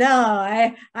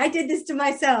no, I did this to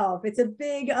myself. It's a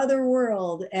big other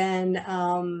world, and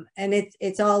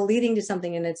it's all leading to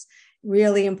something, and it's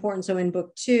really important. So in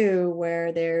book two,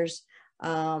 where there's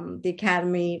the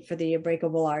Academy for the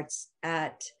Unbreakable Arts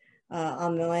at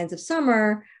on the lands of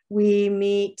summer, we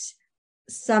meet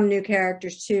some new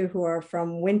characters too who are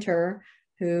from winter,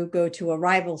 who go to a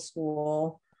rival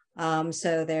school.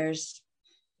 So there's,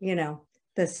 the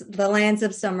lands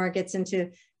of summer gets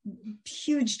into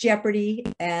huge jeopardy,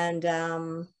 and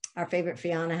our favorite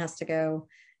Fiona has to go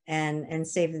and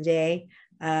save the day.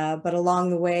 But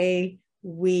along the way,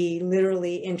 we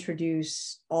literally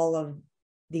introduce all of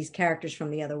these characters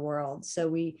from the other world. So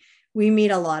we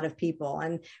meet a lot of people.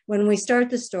 And when we start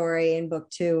the story in book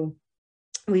two,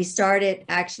 we start it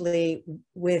actually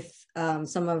with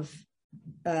some of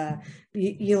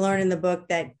you learn in the book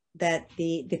that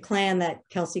the clan that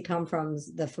Kelsey come from,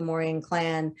 the Fomorian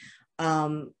clan,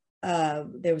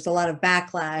 there was a lot of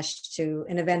backlash to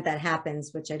an event that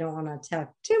happens, which I don't want to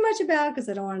talk too much about because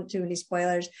I don't want too many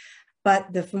spoilers.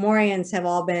 But the Fomorians have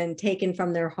all been taken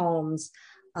from their homes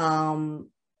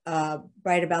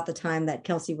right about the time that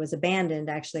Kelsey was abandoned,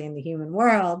 actually, in the human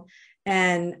world,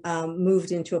 and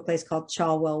moved into a place called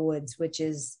Chalwell Woods, which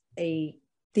is the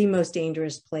most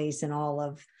dangerous place in all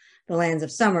of the lands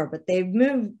of summer. But they've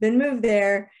been moved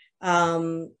there,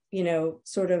 call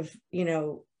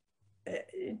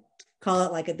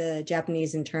it like the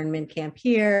Japanese internment camp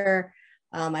here.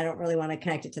 I don't really want to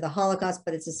connect it to the Holocaust,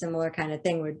 but it's a similar kind of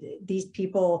thing where these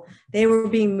people, they were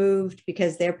being moved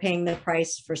because they're paying the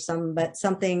price for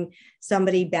something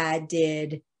somebody bad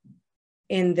did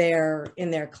in their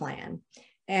clan.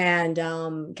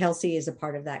 And Kelsey is a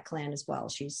part of that clan as well.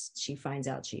 She finds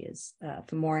out she is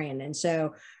Fomorian. And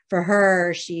so for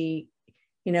her, she,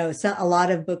 a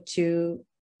lot of book two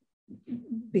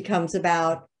becomes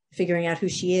about figuring out who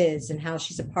she is and how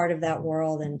she's a part of that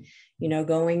world, and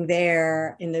going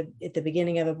there at the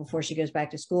beginning of it before she goes back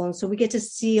to school. And so we get to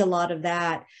see a lot of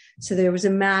that. So there was a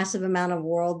massive amount of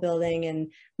world building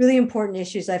and really important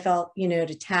issues, I felt,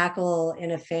 to tackle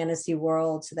in a fantasy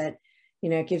world, so that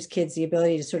it gives kids the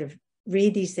ability to sort of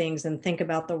read these things and think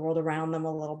about the world around them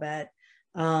a little bit,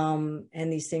 and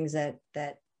these things that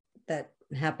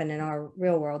happen in our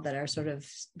real world that are sort of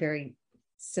very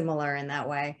similar in that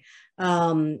way,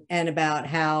 and about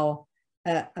how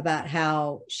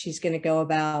she's going to go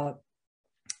about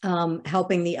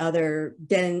helping the other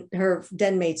her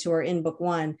den mates who are in book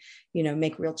one,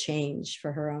 make real change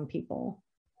for her own people.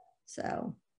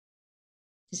 So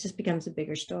this just becomes a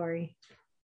bigger story.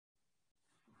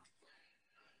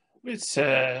 It's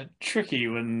tricky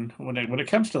when it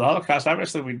comes to the Holocaust.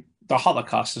 Obviously, the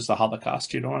Holocaust is the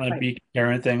Holocaust. You don't want to be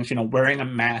comparing things. Wearing a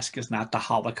mask is not the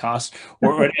Holocaust,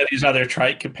 or any of these other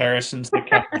trite comparisons that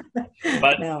come.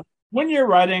 But no. When you're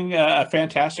writing a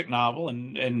fantastic novel,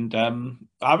 and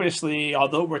obviously,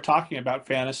 although we're talking about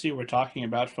fantasy, we're talking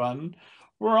about fun,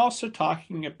 we're also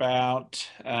talking about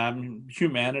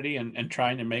humanity and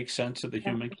trying to make sense of the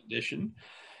human condition.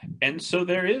 And so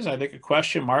there is, I think, a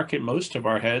question mark in most of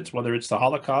our heads, whether it's the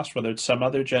Holocaust, whether it's some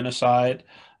other genocide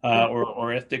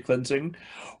or ethnic cleansing,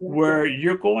 where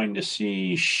you're going to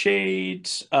see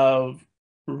shades of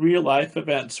real life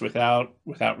events without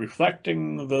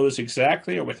reflecting those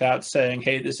exactly, or without saying,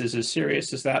 hey, this is as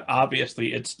serious as that.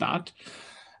 Obviously, it's not.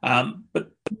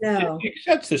 But no. It makes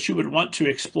sense that you would want to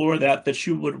explore that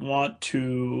you would want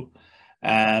to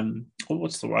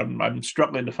what's the word? I'm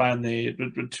struggling to find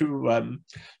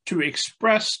to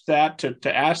express that,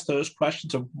 to ask those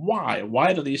questions of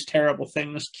why do these terrible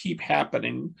things keep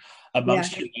happening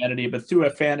amongst humanity, but through a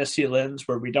fantasy lens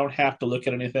where we don't have to look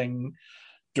at anything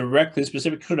directly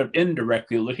specific, kind of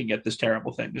indirectly looking at this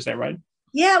terrible thing. Is that right?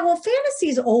 Yeah, well,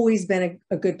 fantasy's always been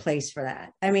a good place for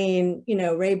that. I mean,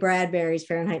 Ray Bradbury's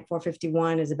Fahrenheit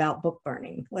 451 is about book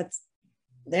burning. Let's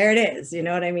there it is. You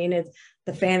know what I mean? It's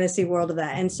the fantasy world of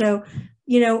that. And so,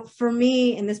 for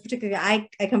me in this particular, I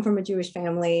come from a Jewish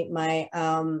family.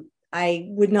 I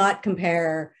would not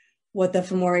compare what the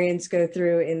Fomorians go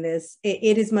through in this.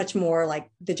 It is much more like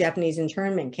the Japanese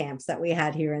internment camps that we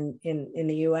had here in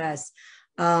the US.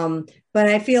 But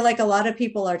I feel like a lot of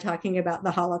people are talking about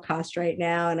the Holocaust right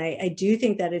now. And I do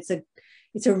think that it's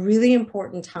a really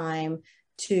important time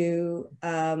to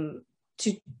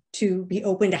be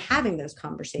open to having those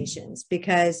conversations,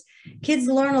 because kids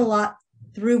learn a lot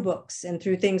through books and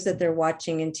through things that they're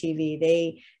watching in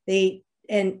TV.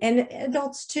 And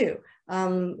adults too,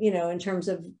 in terms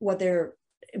of what they're,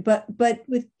 but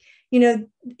with, in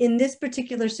this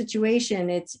particular situation,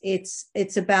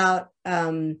 it's about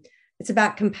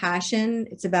compassion.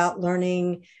 It's about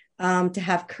learning to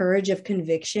have courage of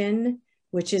conviction,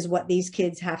 which is what these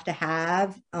kids have to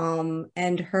have.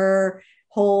 And her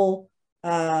whole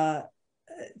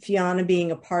Fiona being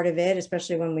a part of it,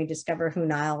 especially when we discover who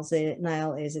Niall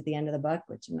is at the end of the book,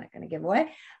 which I'm not going to give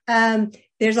away.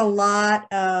 There's a lot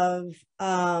of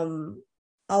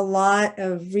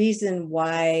reason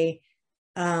why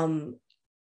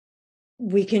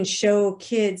we can show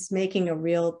kids making a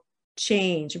real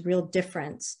change, a real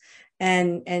difference,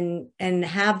 and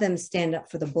have them stand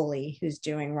up for the bully who's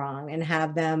doing wrong, and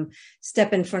have them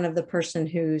step in front of the person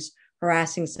who's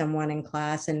harassing someone in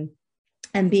class, and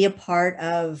be a part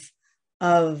of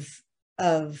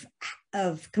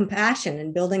compassion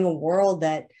and building a world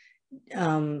that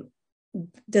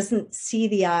doesn't see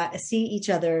each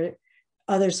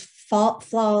other's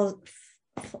flaws.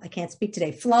 I can't speak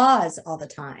today. Flaws all the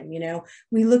time.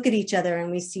 We look at each other and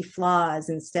we see flaws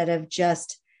instead of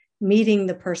just meeting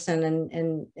the person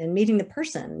and meeting the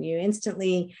person. You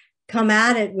instantly come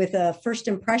at it with a first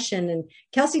impression. And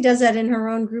Kelsey does that in her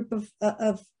own group of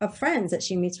friends that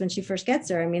she meets when she first gets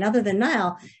there. I mean, other than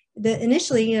Niall,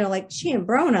 initially, like she and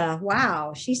Brona,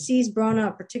 wow, she sees Brona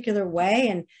a particular way.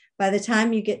 And by the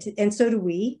time you get to, and so do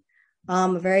we,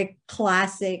 a very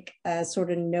classic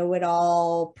sort of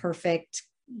know-it-all perfect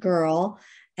girl.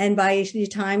 And by the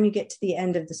time you get to the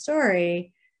end of the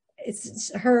story,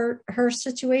 it's her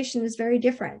situation is very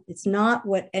different. It's not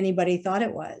what anybody thought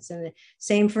it was. And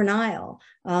same for Niall.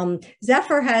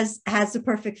 Zephyr has the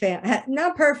perfect family.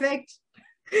 Not perfect.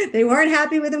 They weren't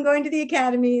happy with him going to the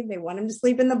academy. They want him to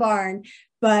sleep in the barn,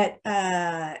 but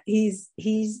he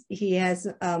has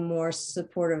a more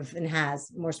supportive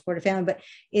family. But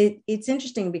it's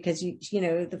interesting because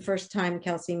the first time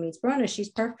Kelsey meets Brona, she's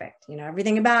perfect.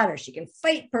 Everything about her. She can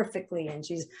fight perfectly, and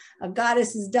she's a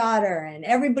goddess's daughter, and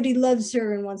everybody loves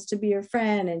her and wants to be her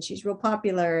friend, and she's real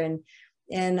popular. And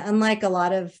unlike a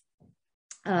lot of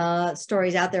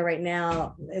stories out there right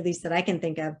now, at least that I can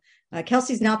think of,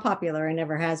 Kelsey's not popular and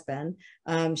never has been.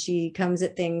 She comes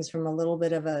at things from a little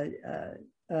bit of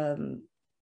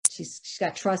she's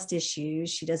got trust issues.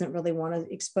 She doesn't really want to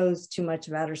expose too much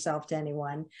about herself to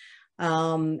anyone.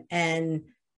 But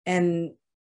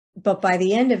by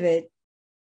the end of it,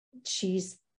 she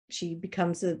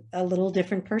becomes a little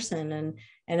different person.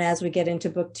 And as we get into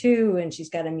book 2, and she's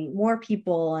got to meet more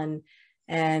people,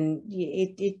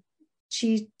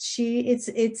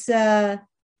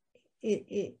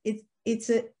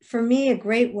 it's for me a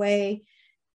great way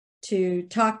to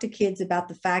talk to kids about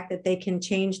the fact that they can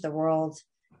change the world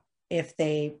if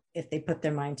they put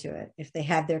their mind to it, if they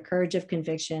have their courage of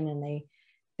conviction, and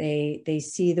they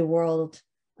see the world,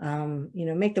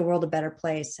 make the world a better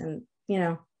place. And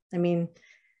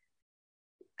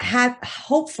have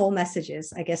hopeful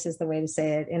messages, I guess is the way to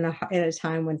say it, at a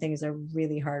time when things are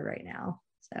really hard right now.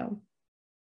 So.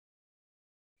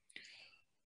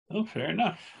 Oh, fair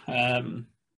enough.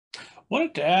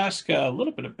 Wanted to ask a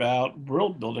little bit about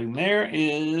world building. There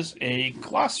is a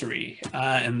glossary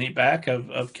in the back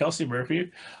of Kelsey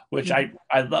Murphy, which I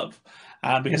love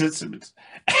because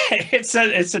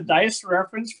it's a nice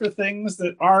reference for things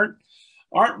that aren't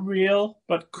real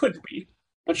but could be,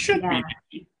 but should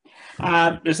be.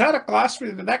 Is that a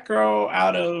glossary? Did that grow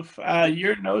out of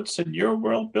your notes and your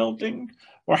world building?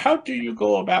 Or how do you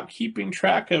go about keeping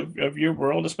track of your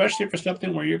world, especially for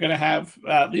something where you're going to have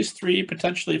at least 3,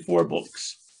 potentially 4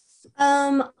 books?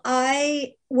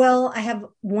 I have a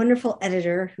wonderful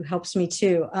editor who helps me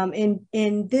too.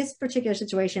 In this particular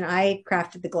situation, I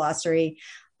crafted the glossary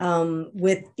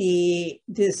with the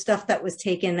stuff that was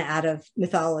taken out of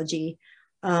mythology.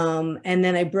 And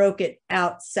then I broke it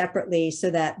out separately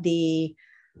so that the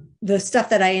stuff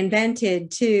that I invented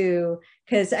too,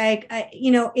 because I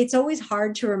it's always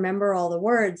hard to remember all the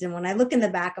words. And when I look in the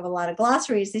back of a lot of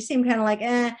glossaries, they seem kind of like,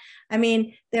 I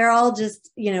mean, they're all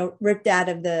just, ripped out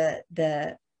of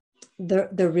the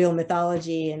the real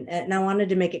mythology, and I wanted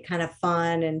to make it kind of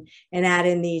fun and add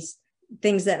in these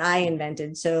things that I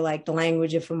invented. So like the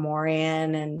language of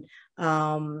Fomorian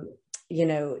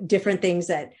and different things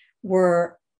that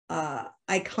were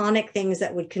iconic things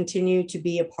that would continue to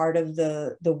be a part of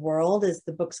the world as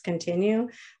the books continue,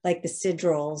 like the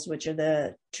sidrels, which are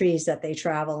the trees that they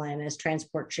travel in as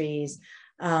transport trees,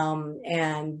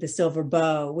 and the silver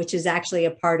bow, which is actually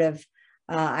a part of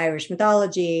Irish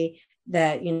mythology,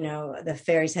 that the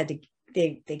fairies had to,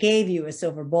 they gave you a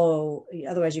silver bow,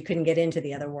 otherwise you couldn't get into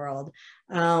the other world.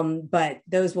 But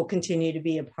those will continue to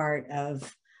be a part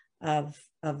of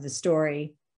the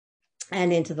story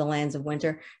and into the lands of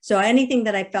winter. So anything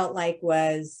that I felt like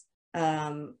was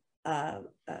iconic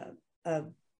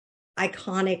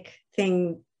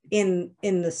thing in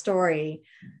the story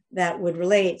that would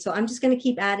relate. So I'm just going to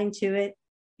keep adding to it,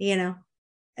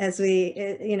 as we,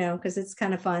 because it's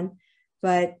kind of fun.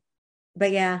 But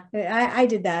yeah, I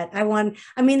did that.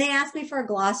 They asked me for a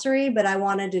glossary, but I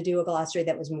wanted to do a glossary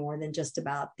that was more than just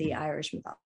about the Irish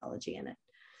mythology in it.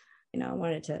 I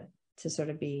wanted to sort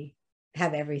of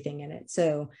have everything in it.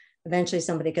 So eventually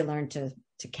somebody could learn to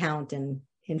count in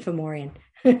Fomorian,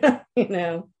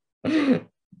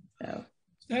 So.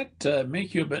 That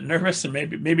make you a bit nervous, and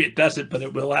maybe it doesn't, but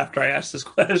it will after I ask this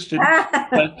question.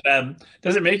 But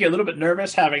does it make you a little bit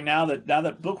nervous having now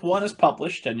that book 1 is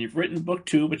published and you've written book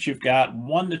 2, but you've got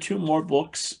 1 to 2 more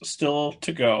books still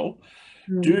to go?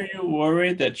 Mm-hmm. Do you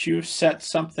worry that you've set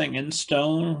something in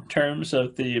stone in terms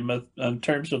of the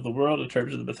world, in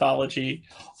terms of the mythology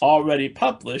already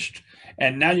published,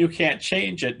 and now you can't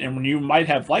change it, and when you might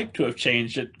have liked to have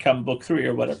changed it come book 3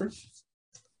 or whatever?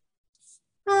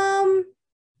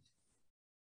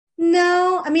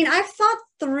 No, I've thought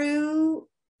through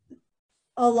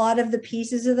a lot of the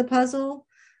pieces of the puzzle.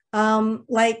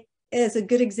 Like as a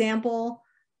good example,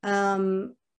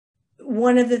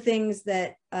 one of the things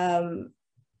that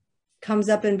comes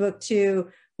up in book 2,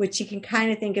 which you can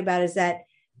kind of think about, is that,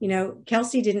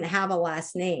 Kelsey didn't have a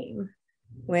last name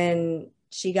when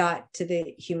she got to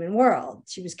the human world.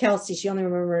 She was Kelsey. She only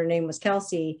remembered her name was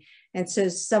Kelsey. And so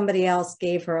somebody else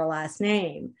gave her a last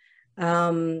name.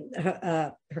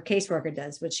 Her caseworker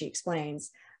does, which she explains.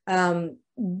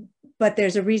 But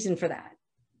there's a reason for that,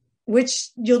 which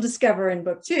you'll discover in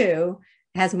book 2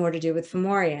 has more to do with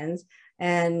Fomorians.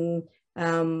 And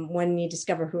when you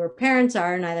discover who her parents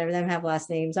are, neither of them have last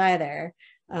names either.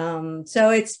 So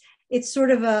it's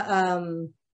sort of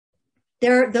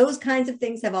those kinds of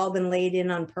things have all been laid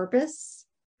in on purpose.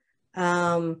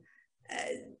 And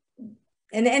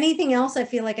anything else, I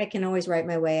feel like I can always write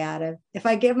my way out of if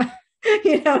I get my,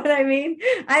 you know what I mean?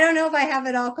 I don't know if I have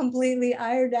it all completely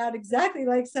ironed out exactly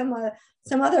like some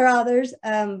other authors,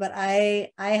 but I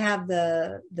have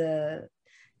I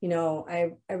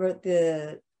wrote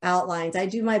the outlines. I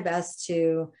do my best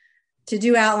to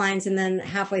do outlines, and then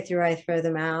halfway through I throw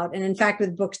them out. And in fact,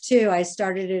 with book 2, I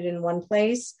started it in one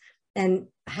place, and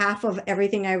half of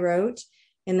everything I wrote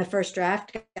in the first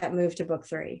draft got moved to book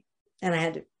 3, and I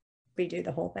had to redo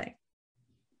the whole thing.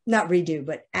 Not redo,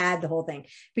 but add the whole thing,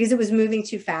 because it was moving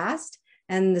too fast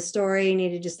and the story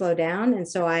needed to slow down. And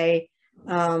so the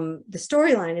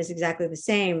storyline is exactly the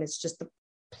same. It's just the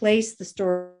place the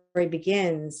story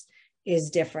begins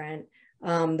is different.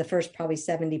 The first probably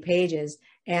 70 pages.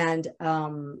 And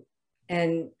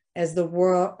as the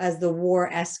war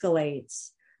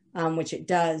escalates, which it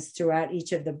does throughout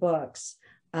each of the books,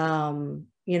 that's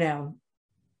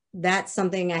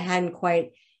something I hadn't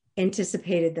quite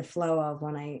anticipated the flow of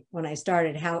when I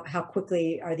started. How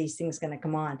quickly are these things going to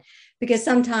come on? Because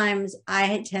sometimes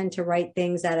I tend to write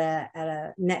things at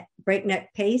a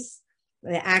breakneck pace.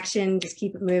 The action, just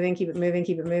keep it moving, keep it moving,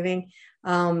 keep it moving.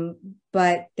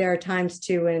 But there are times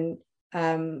too when,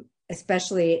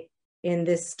 especially in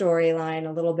this storyline,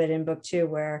 a little bit in book 2,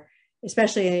 where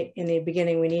especially in the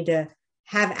beginning, we need to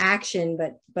have action,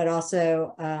 but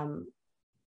also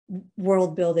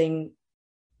world building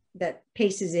that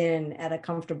paces in at a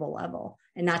comfortable level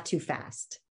and not too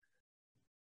fast.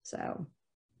 So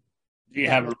do you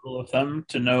have a rule of thumb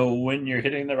to know when you're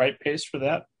hitting the right pace for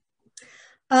that?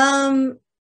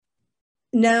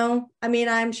 No,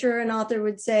 I'm sure an author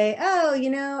would say,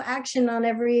 oh, action on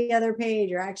every other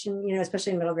page, or action,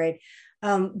 especially in middle grade.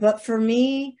 But for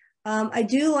me, I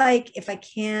do like, if I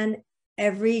can,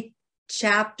 every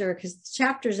chapter, because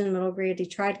chapters in middle grade, they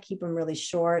try to keep them really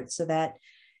short so that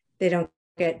they don't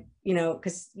get,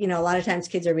 because, a lot of times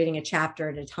kids are reading a chapter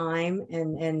at a time,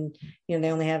 and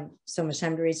they only have so much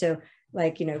time to read. So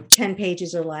 10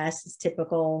 pages or less is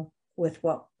typical with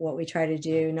what we try to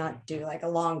do, not do like a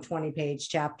long 20-page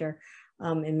chapter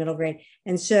in middle grade.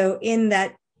 And so in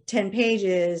that 10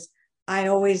 pages, I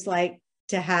always like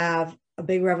to have a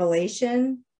big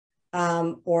revelation,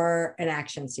 or an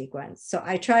action sequence. So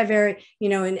I try very,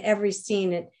 in every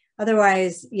scene,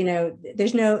 otherwise,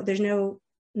 there's no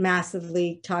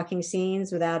massively talking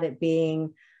scenes without it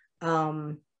being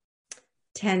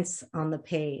tense on the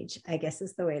page, I guess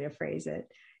is the way to phrase it,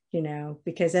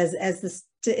 because as this,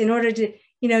 in order to,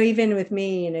 even with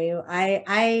me,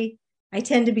 I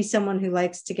tend to be someone who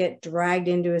likes to get dragged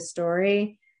into a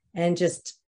story and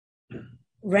just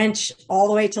wrench all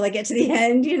the way till I get to the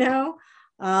end,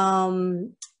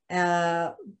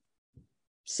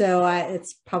 so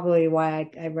it's probably why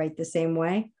I write the same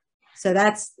way. So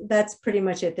that's pretty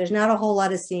much it. There's not a whole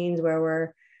lot of scenes where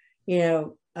we're,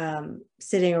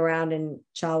 sitting around in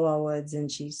Chalwell Woods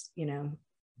and she's,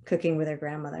 cooking with her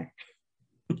grandmother.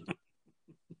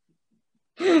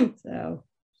 So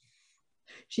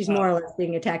she's more or less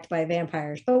being attacked by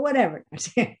vampires, but whatever. I was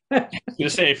gonna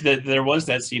say, if there was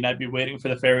that scene, I'd be waiting for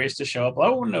the fairies to show up.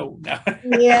 Oh no.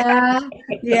 yeah.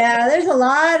 There's a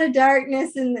lot of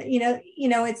darkness, and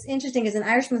it's interesting because in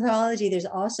Irish mythology, there's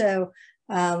also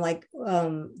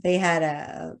they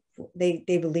had they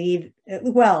believed,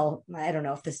 well, I don't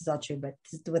know if this is all true, but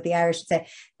this is what the Irish would say.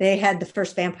 They had the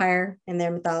first vampire in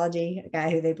their mythology, a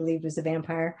guy who they believed was a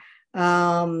vampire,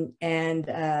 and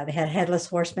they had headless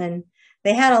horsemen.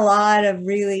 They had a lot of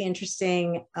really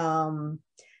interesting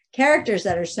characters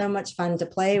that are so much fun to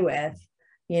play with,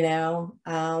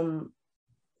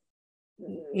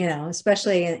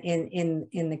 especially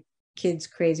in the kids'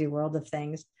 crazy world of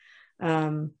things.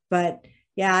 But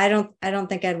yeah, I don't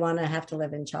think I'd want to have to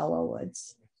live in Chalwell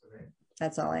Woods.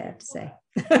 That's all I have to say.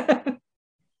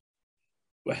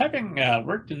 Well, having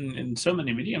worked in so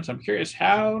many mediums, I'm curious,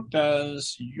 how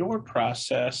does your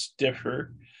process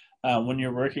differ when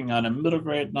you're working on a middle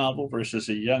grade novel versus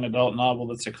a young adult novel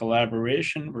that's a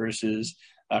collaboration versus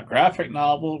a graphic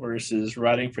novel versus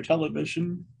writing for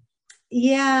television?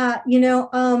 Yeah,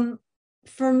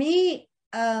 for me,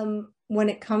 when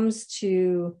it comes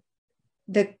to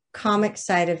the comic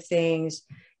side of things,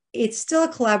 it's still a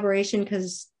collaboration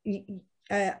because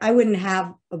I wouldn't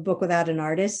have a book without an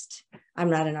artist. I'm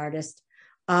not an artist.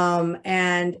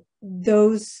 And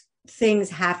those things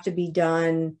have to be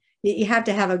done. You have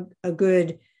to have a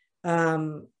good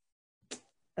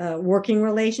working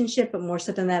relationship, but more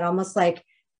so than that, almost like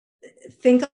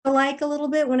think alike a little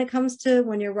bit when it comes to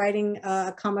when you're writing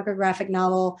a comic or graphic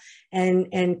novel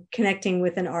and connecting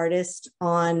with an artist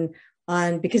on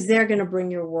because they're going to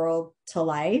bring your world to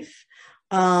life.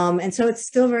 And so it's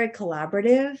still very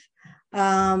collaborative.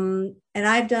 And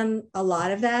I've done a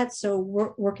lot of that. So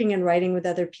working and writing with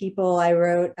other people, I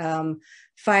wrote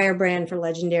Firebrand for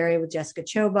Legendary with Jessica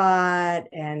Chobot.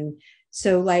 And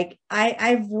so like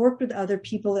I've worked with other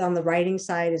people on the writing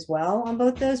side as well on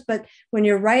both those. But when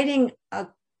you're writing a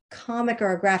comic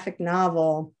or a graphic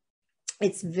novel,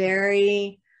 it's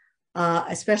very,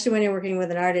 especially when you're working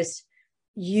with an artist,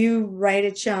 you write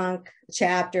a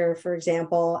chapter, for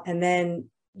example, and then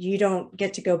you don't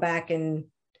get to go back and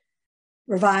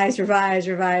revise.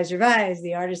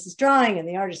 The artist is drawing and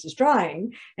the artist is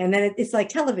drawing. And then it's like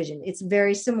television. It's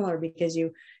very similar because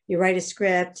you write a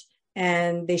script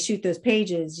and they shoot those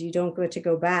pages. You don't get to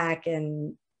go back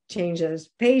and change those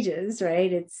pages,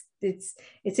 right? It's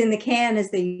in the can,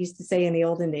 as they used to say in the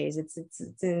olden days.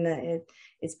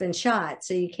 It's been shot,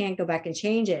 so you can't go back and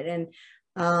change it. And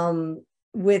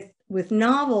with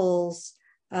novels,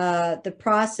 the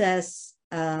process,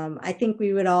 I think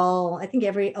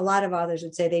a lot of authors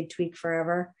would say they'd tweak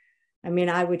forever. I mean,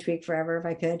 I would tweak forever if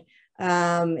I could.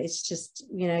 It's just,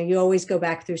 you always go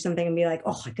back through something and be like,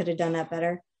 oh, I could have done that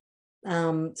better.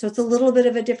 So it's a little bit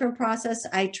of a different process.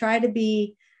 I try to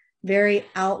be very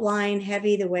outline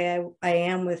heavy the way I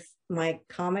am with my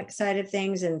comic side of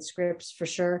things and scripts for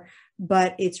sure.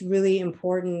 But it's really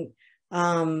important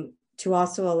to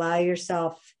also allow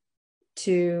yourself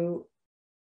to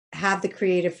have the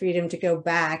creative freedom to go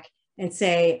back and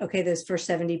say, okay, those first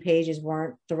 70 pages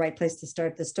weren't the right place to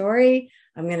start the story.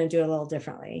 I'm going to do it a little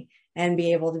differently, and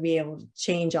be able to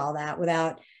change all that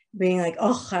without being like,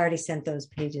 oh, I already sent those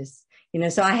pages.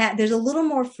 So there's a little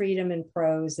more freedom in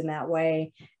prose in that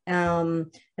way. And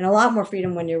a lot more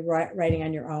freedom when you're writing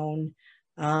on your own.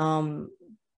 And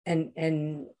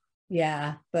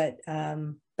yeah, but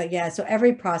yeah, so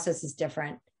every process is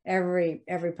different. Every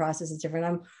process is different.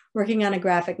 I'm working on a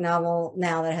graphic novel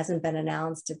now that hasn't been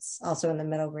announced. It's also in the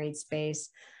middle grade space.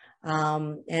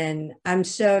 And I'm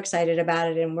so excited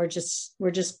about it. And we're just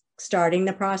starting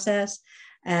the process.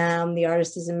 The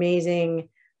artist is amazing.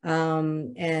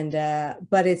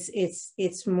 But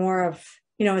it's more of,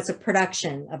 it's a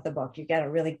production of the book. You got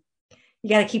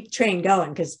to keep the train going,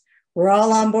 because we're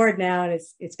all on board now, and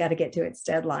it's got to get to its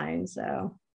deadline.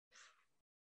 So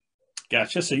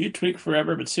Gotcha. So you tweak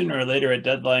forever, but sooner or later a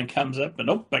deadline comes up, and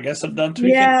oh, I guess I'm done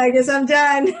tweaking. yeah, I guess I'm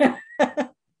done.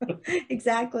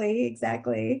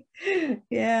 Exactly.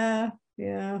 Yeah.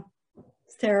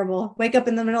 It's terrible. Wake up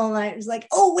in the middle of the night. It's like,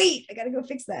 oh wait, I gotta go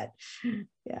fix that.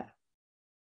 Yeah.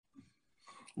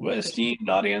 Well, esteemed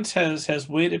audience has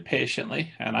waited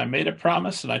patiently, and I made a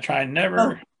promise, and I try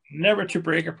Oh, never to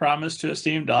break a promise to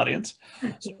esteemed audience.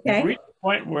 So we've okay. reached the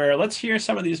point where let's hear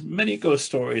some of these many ghost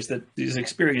stories, that these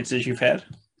experiences you've had.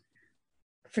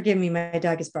 Forgive me, my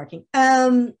dog is barking.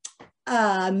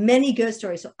 Many ghost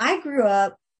stories. So I grew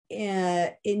up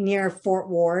near Fort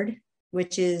Ward,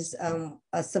 which is a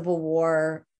Civil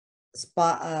War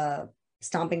spot,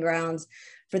 stomping grounds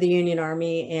for the Union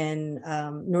Army in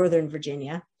Northern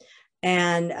Virginia,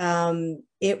 and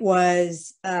it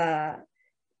was a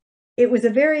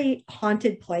very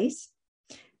haunted place.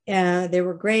 There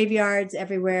were graveyards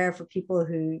everywhere for people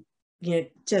who,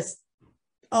 just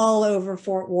all over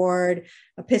Fort Ward,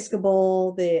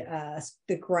 Episcopal,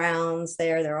 the grounds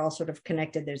there, they're all sort of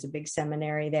connected. There's a big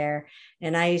seminary there.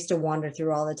 And I used to wander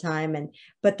through all the time.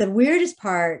 But the weirdest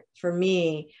part for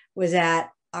me was at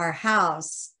our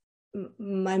house.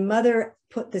 My mother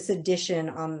put this addition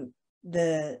on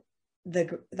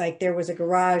like there was a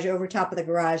garage over top of the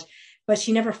garage, but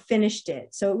she never finished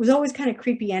it. So it was always kind of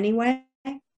creepy anyway.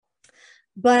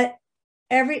 But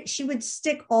she would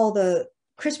stick all the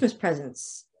Christmas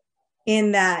presents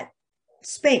in that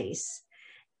space,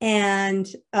 and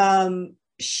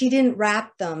she didn't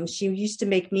wrap them. She used to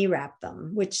make me wrap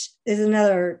them, which is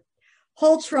another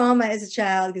whole trauma as a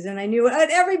child, because then I knew what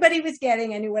everybody was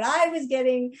getting. I knew what I was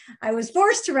getting. I was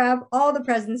forced to wrap all the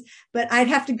presents, but I'd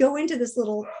have to go into this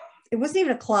little, it wasn't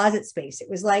even a closet space. It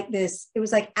was like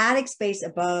attic space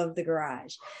above the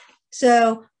garage.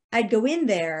 So I'd go in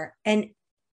there, and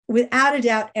without a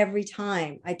doubt, every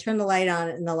time I turned the light on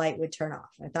and the light would turn off.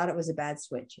 I thought it was a bad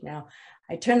switch.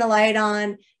 I turned the light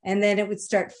on and then it would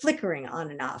start flickering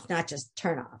on and off, not just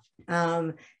turn off.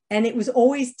 And it was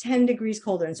always 10 degrees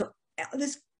colder. And so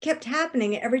this kept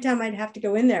happening every time I'd have to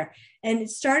go in there. And it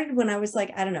started when I was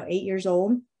like, I don't know, 8 years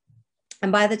old.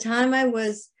 And by the time I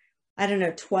was, I don't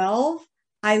know, 12,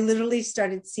 I literally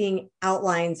started seeing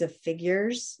outlines of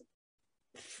figures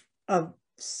of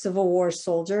Civil War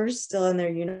soldiers still in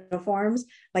their uniforms,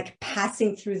 like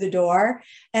passing through the door.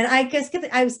 And I guess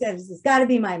it's got to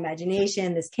be my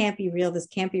imagination. This can't be real.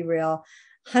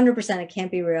 100% it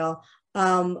can't be real.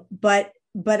 But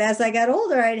as I got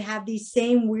older, I'd have these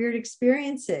same weird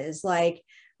experiences. Like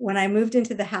when I moved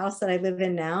into the house that I live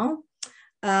in now,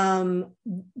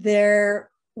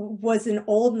 there was an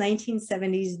old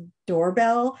 1970s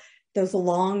doorbell, those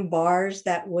long bars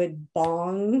that would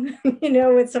bong,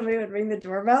 when somebody would ring the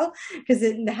doorbell, because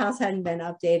the house hadn't been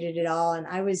updated at all. And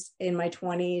I was in my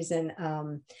 20s,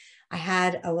 and I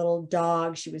had a little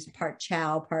dog. She was part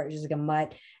chow, part just like a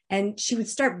mutt. And she would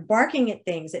start barking at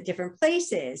things at different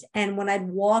places. And when I'd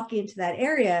walk into that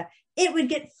area, it would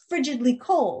get frigidly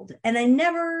cold. And I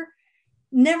never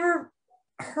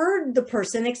heard the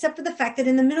person, except for the fact that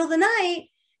in the middle of the night,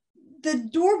 the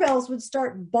doorbells would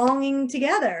start bonging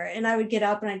together, and I would get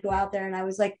up and I'd go out there, and I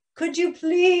was like, could you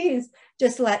please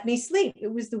just let me sleep?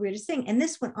 It was the weirdest thing. And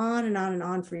this went on and on and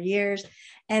on for years.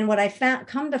 And what I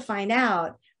come to find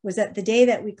out was that the day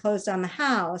that we closed on the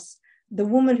house, the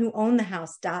woman who owned the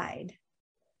house died.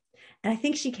 And I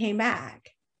think she came back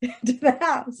to the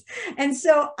house. And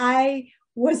so I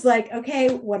was like, okay,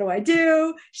 what do I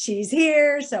do? She's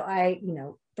here. So I,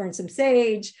 burned some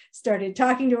sage, started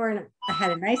talking to her, and I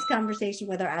had a nice conversation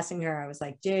with her, asking her, I was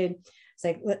like, dude, it's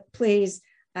like, please,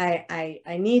 I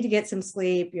need to get some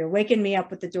sleep. You're waking me up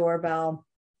with the doorbell.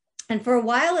 And for a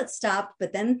while it stopped,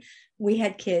 but then we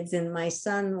had kids, and my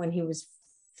son, when he was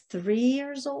 3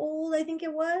 years old, I think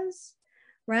it was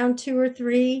around 2 or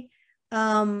 3,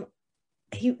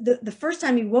 the first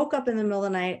time he woke up in the middle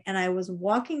of the night, and I was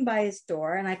walking by his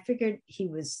door, and I figured he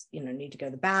was, need to go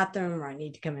to the bathroom, or I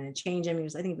need to come in and change him. I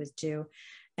think he was 2.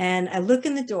 And I look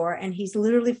in the door, and he's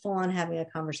literally full on having a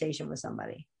conversation with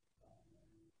somebody.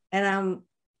 And I'm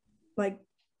like,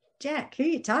 Jack, who are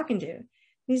you talking to? And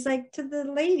he's like, to the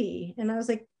lady. And I was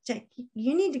like, Jack,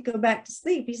 you need to go back to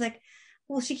sleep. He's like,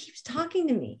 well, she keeps talking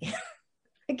to me.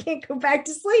 I can't go back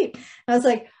to sleep. I was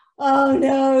like, oh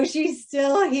no, she's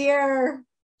still here.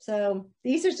 So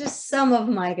these are just some of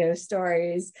my ghost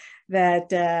stories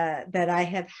that I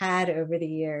have had over the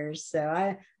years. So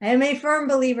I am a firm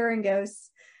believer in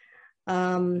ghosts.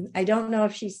 I don't know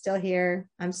if she's still here.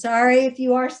 I'm sorry if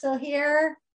you are still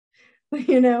here,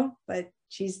 but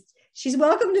she's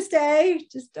welcome to stay.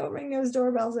 Just don't ring those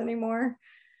doorbells anymore.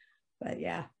 But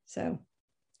yeah, so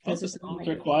Well, those are the some of phones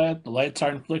my are quiet. The lights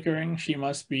aren't flickering. She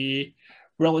must be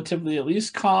relatively at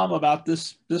least calm about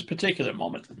this particular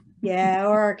moment. yeah,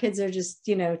 or our kids are just,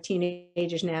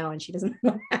 teenagers now and she doesn't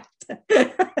have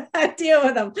to deal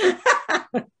with them.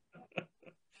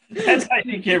 That's how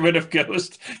you get rid of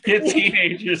ghosts. Get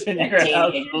teenagers in your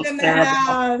house. Teenagers in the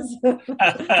house.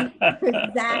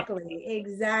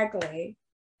 Exactly.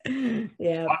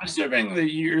 Yeah. I'm assuming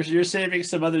that you're saving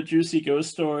some other juicy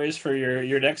ghost stories for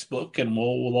your next book, and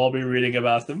we'll all be reading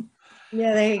about them.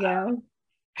 Yeah, there you go.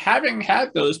 Having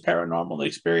had those paranormal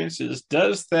experiences,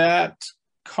 does that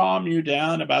calm you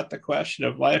down about the question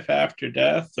of life after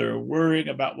death or worrying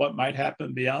about what might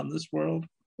happen beyond this world?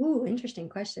 Ooh, interesting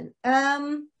question.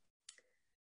 I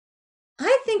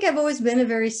think I've always been a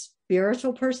very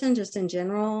spiritual person, just in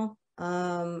general.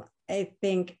 I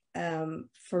think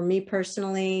for me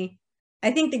personally, I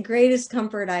think the greatest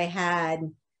comfort I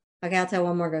had, okay, I'll tell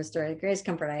one more ghost story. The greatest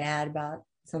comfort I had about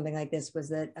something like this was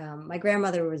that my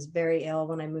grandmother was very ill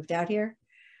when I moved out here.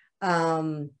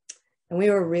 And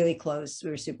we were really close. We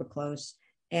were super close.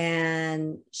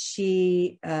 And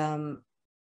she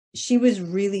was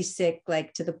really sick,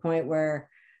 like to the point where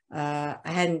I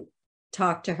hadn't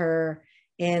talked to her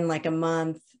in like a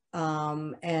month.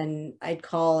 And I'd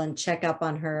call and check up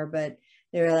on her, but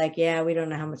they were like, yeah, we don't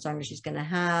know how much longer she's going to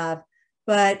have,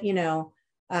 but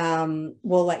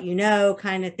we'll let you know,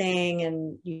 kind of thing.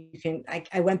 And you can,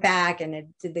 I went back and it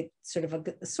did the sort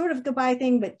of goodbye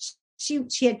thing, but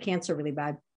she had cancer really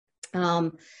bad.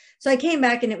 So I came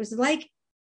back and it was like,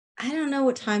 I don't know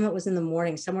what time it was in the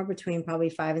morning, somewhere between probably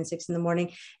 5 and 6 in the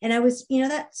morning. And I was,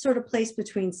 that sort of place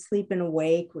between sleep and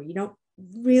awake where you don't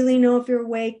really know if you're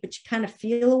awake, but you kind of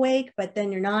feel awake, but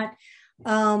then you're not.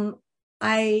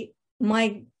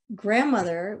 My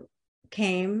grandmother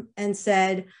came and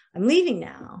said, I'm leaving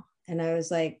now. And I was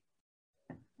like,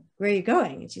 where are you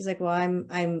going? And she's like, well,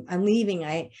 I'm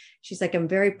leaving. She's like, I'm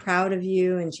very proud of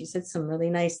you. And she said some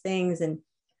really nice things.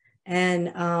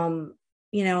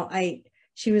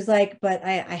 She was like, but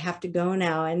I have to go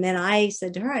now. And then I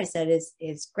said to her, I said,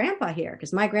 is grandpa here?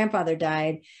 Because my grandfather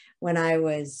died when I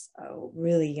was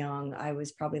really young. I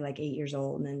was probably like 8 years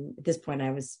old. And at this point I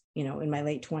was, in my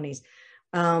late 20s.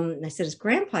 And I said, is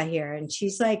grandpa here? And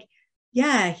she's like,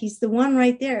 yeah, he's the one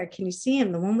right there. Can you see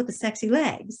him? The one with the sexy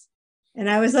legs. And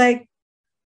I was like,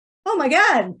 oh my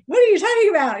God, what are you talking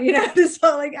about? This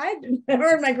whole, like, I never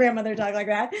heard my grandmother talk like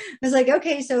that. I was like,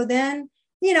 okay, so then,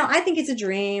 I think it's a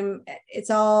dream. It's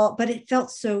all, but it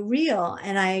felt so real.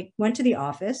 And I went to the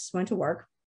office, went to work,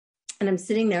 and I'm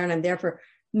sitting there and I'm there for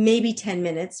maybe 10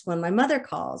 minutes when my mother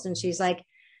calls and she's like,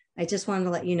 I just wanted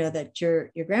to let you know that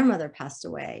your grandmother passed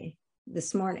away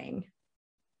this morning.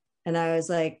 And I was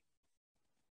like,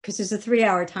 because there's a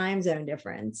 3-hour time zone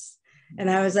difference. And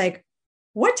I was like,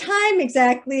 what time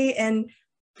exactly? And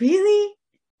really,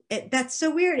 that's so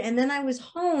weird. And then I was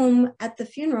home at the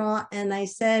funeral and I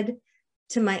said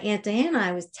to my Aunt Diana,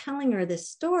 I was telling her this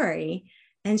story.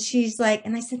 And she's like,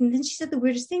 and I said, and then she said the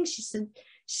weirdest thing. She's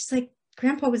like,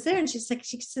 Grandpa was there. And she says, like,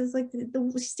 she's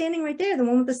standing right there, the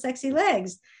one with the sexy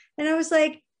legs. And I was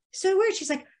like, so weird.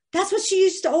 She's like, that's what she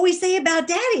used to always say about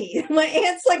Daddy. My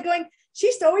aunt's like going, she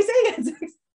used to always say it. And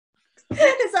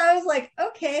so I was like,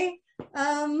 okay,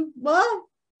 well,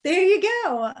 there you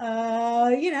go.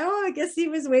 I guess he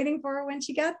was waiting for her when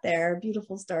she got there.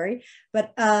 Beautiful story.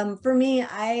 But for me,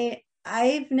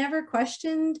 I've never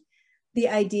questioned the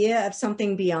idea of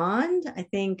something beyond. I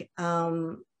think,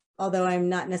 although I'm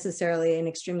not necessarily an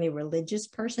extremely religious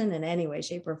person in any way,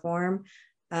 shape, or form,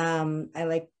 I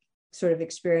like sort of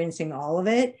experiencing all of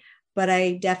it. But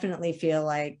I definitely feel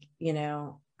like,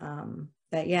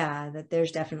 that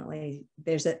there's definitely,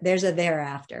 there's a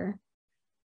thereafter,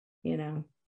 for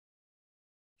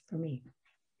me.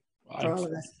 For all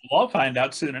of us. We'll find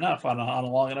out soon enough on a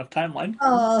long enough timeline.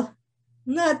 Oh,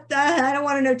 not that. I don't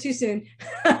want to know too soon.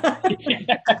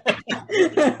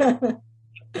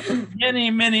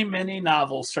 Many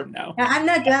novels from now. I'm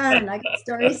not done. I got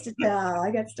stories to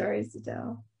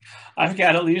tell. I've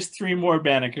got at least 3 more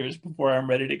Bannekers before I'm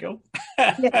ready to go.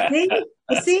 Yeah,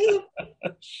 see?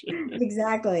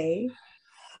 Exactly.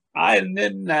 And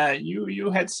then you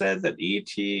had said that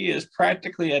E.T. is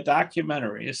practically a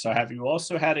documentary. So have you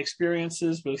also had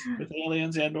experiences with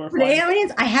aliens and or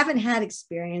aliens? I haven't had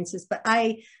experiences, but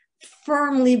I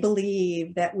firmly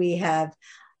believe that we have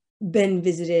been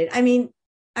visited. I mean,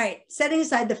 all right, setting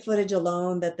aside the footage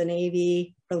alone that the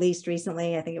Navy released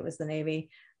recently, I think it was the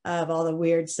Navy, of all the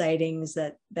weird sightings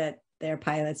that their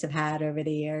pilots have had over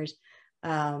the years.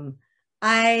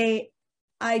 I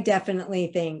definitely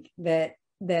think that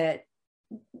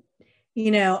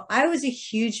I was a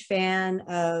huge fan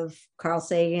of Carl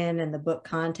Sagan and the book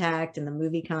Contact and the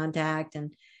movie Contact,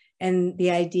 and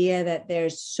the idea that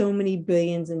there's so many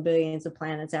billions and billions of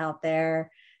planets out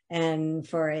there, and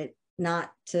for it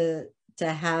not to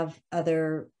have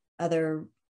other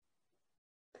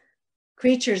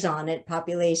creatures on it,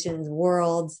 populations,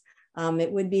 worlds,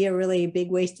 it would be a really big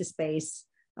waste of space.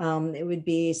 It would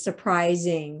be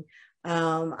surprising.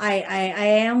 I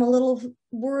am a little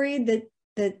worried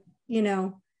that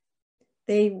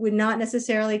they would not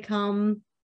necessarily come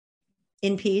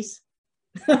in peace,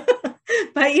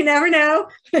 but you never know.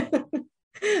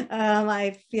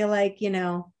 I feel like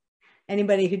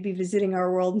anybody who'd be visiting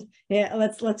our world, yeah,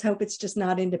 let's hope it's just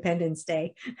not Independence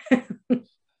Day.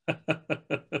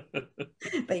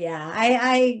 But yeah,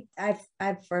 I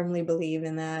firmly believe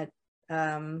in that.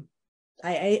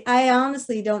 I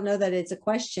honestly don't know that it's a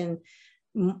question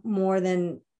more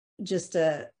than just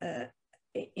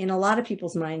in a lot of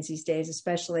people's minds these days,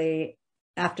 especially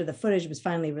after the footage was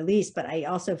finally released. But I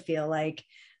also feel like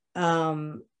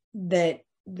that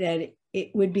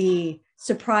it would be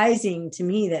surprising to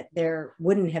me that there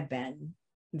wouldn't have been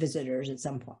visitors at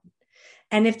some point.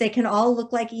 And if they can all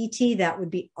look like ET, that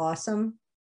would be awesome.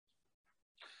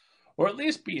 Or at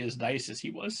least be as nice as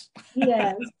he was.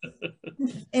 Yes.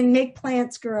 And make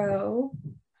plants grow.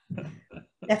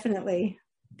 Definitely.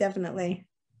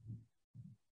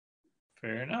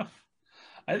 Fair enough.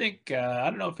 I think, I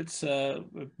don't know if it's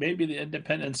maybe the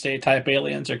Independence Day type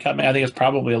aliens are coming. I think it's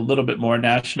probably a little bit more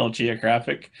National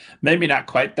Geographic. Maybe not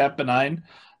quite that benign.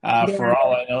 For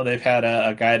all I know, they've had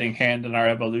a guiding hand in our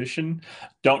evolution.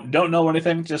 Don't know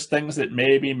anything, just things that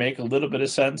maybe make a little bit of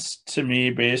sense to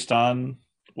me based on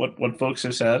what folks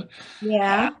have said.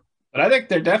 Yeah. But I think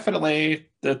they're definitely,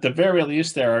 at the very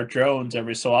least, there are drones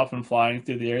every so often flying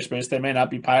through the airspace. They may not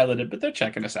be piloted, but they're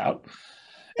checking us out.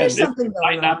 There's And it something might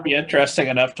going not on. be interesting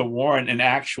enough to warrant an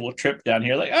actual trip down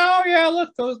here. Like, oh yeah,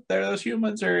 look, those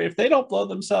humans are, if they don't blow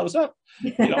themselves up,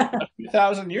 a few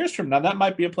thousand years from now, that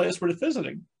might be a place worth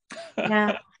visiting.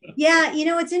 Yeah.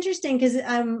 It's interesting because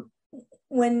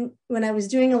when I was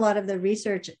doing a lot of the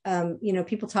research,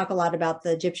 people talk a lot about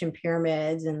the Egyptian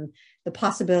pyramids and the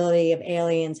possibility of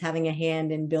aliens having a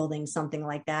hand in building something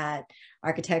like that,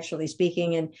 architecturally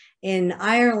speaking. And in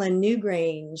Ireland,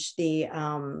 Newgrange, the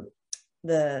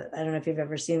I don't know if you've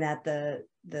ever seen that,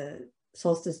 the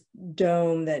solstice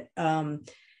dome that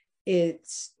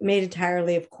it's made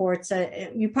entirely of quartz.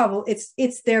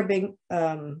 It's their big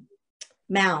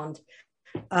mound,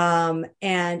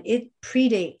 and it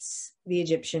predates the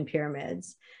Egyptian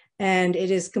pyramids, and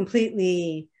it is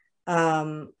completely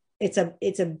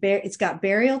it's got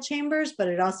burial chambers, but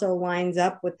it also lines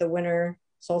up with the winter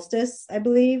solstice. I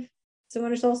believe it's the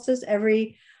winter solstice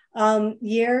every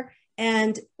year.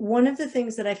 And one of the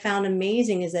things that I found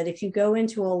amazing is that if you go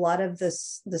into a lot of the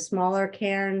smaller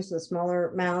cairns, the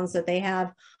smaller mounds that they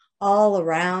have all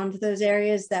around those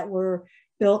areas that were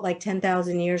built like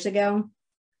 10,000 years ago,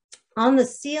 on the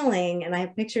ceiling, and I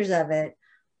have pictures of it,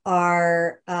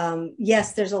 are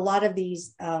yes, there's a lot of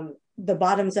these the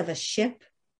bottoms of a ship,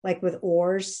 like with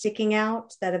oars sticking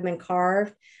out, that have been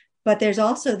carved. But there's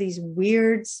also these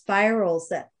weird spirals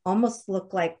that almost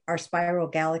look like our spiral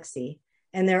galaxy,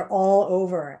 and they're all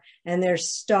over, and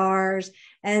there's stars.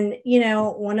 And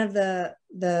one of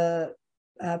the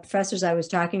professors I was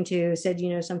talking to said,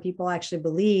 some people actually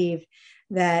believe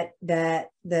that the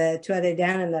Tuatha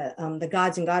Dé and the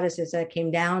gods and goddesses that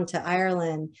came down to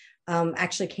Ireland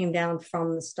actually came down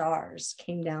from the stars,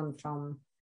 came down from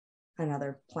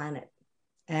another planet.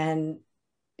 And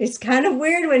it's kind of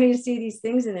weird when you see these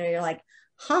things in there. You're like,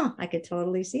 huh, I could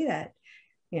totally see that.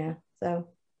 Yeah. So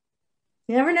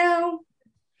you never know.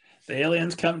 The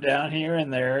aliens come down here in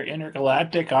their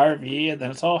intergalactic RV, and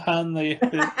then it's all fun. The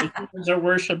humans are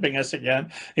worshiping us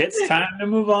again. It's time to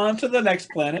move on to the next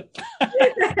planet.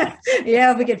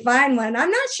 Yeah, if we could find one.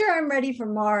 I'm not sure I'm ready for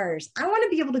Mars. I want to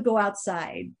be able to go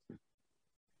outside.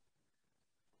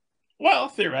 Well,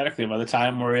 theoretically, by the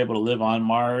time we're able to live on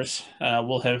Mars,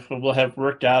 we'll have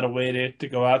worked out a way to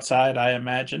go outside, I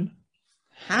imagine.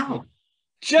 How?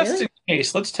 Just Really? in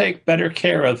case, let's take better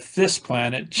care of this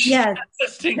planet. Yes.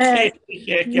 Just in case we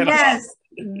can't get yes.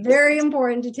 Very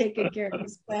important to take good care of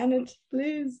this planet,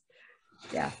 please.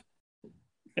 Yeah.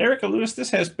 Erika Lewis,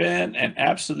 this has been an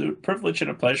absolute privilege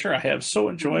and a pleasure. I have so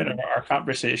enjoyed our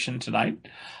conversation tonight.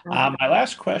 My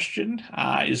last question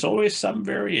is always some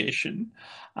variation.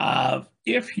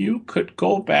 if you could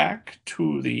go back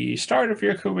to the start of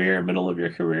your career, middle of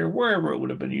your career, wherever it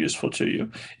would have been useful to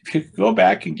you, if you could go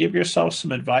back and give yourself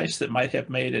some advice that might have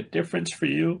made a difference for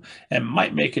you and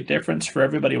might make a difference for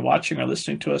everybody watching or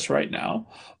listening to us right now,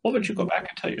 what would you go back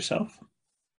and tell yourself?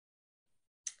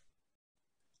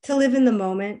 To live in the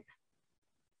moment,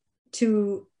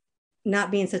 to not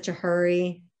be in such a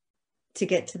hurry to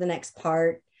get to the next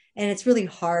part. And it's really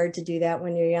hard to do that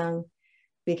when you're young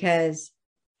because,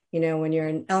 when you're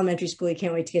in elementary school, you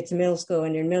can't wait to get to middle school.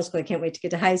 When you're in middle school, you can't wait to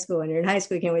get to high school. When you're in high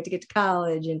school, you can't wait to get to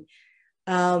college. And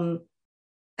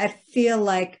I feel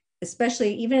like,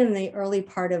 especially even in the early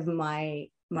part of my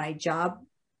job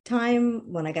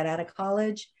time when I got out of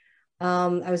college,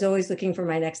 I was always looking for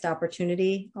my next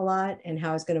opportunity a lot and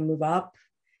how I was going to move up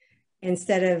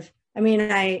instead of,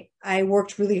 I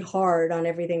worked really hard on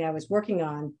everything I was working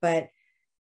on, but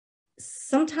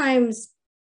sometimes,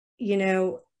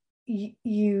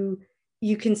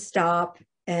 you can stop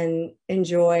and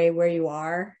enjoy where you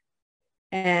are.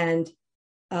 And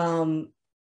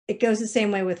it goes the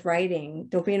same way with writing.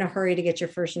 Don't be in a hurry to get your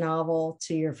first novel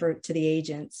to the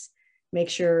agents. Make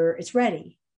sure it's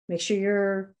ready. Make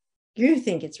sure you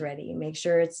think it's ready. Make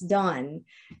sure it's done.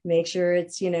 Make sure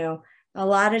it's, a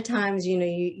lot of times,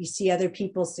 you see other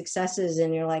people's successes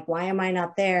and you're like, why am I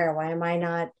not there? Why am I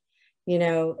not,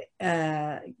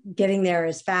 getting there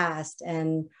as fast?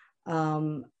 And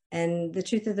the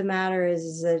truth of the matter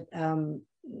is that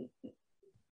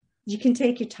you can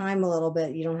take your time a little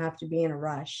bit. You don't have to be in a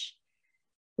rush,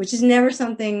 which is never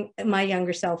something my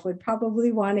younger self would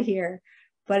probably want to hear,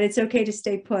 but it's okay to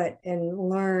stay put and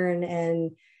learn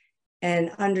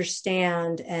and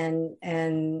understand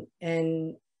and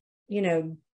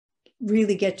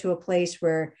really get to a place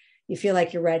where you feel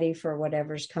like you're ready for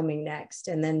whatever's coming next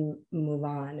and then move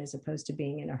on as opposed to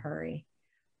being in a hurry.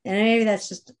 And maybe that's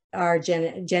just our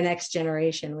Gen X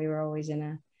generation. We were always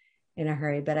in a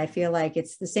hurry, but I feel like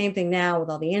it's the same thing now with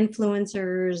all the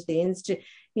influencers,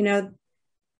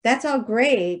 that's all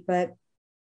great, but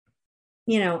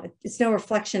it's no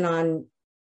reflection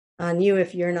on you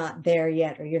if you're not there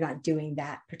yet or you're not doing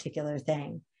that particular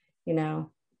thing.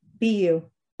 Be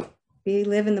you.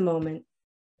 Live in the moment.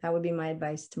 That would be my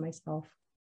advice to myself.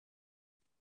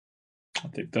 I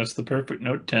think that's the perfect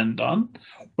note to end on.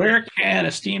 Where can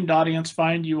esteemed audience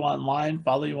find you online,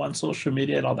 follow you on social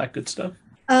media, and all that good stuff?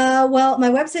 Well, my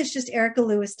website's just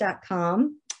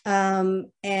erikalewis.com.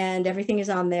 And everything is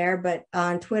on there, but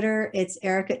on Twitter, it's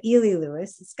Erika Ely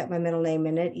Lewis. It's got my middle name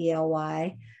in it,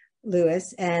 Ely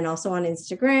Lewis, and also on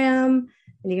Instagram.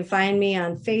 And you can find me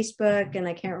on Facebook, and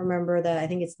I can't remember I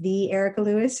think it's the Erika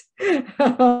Lewis.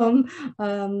 And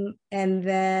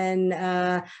then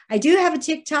I do have a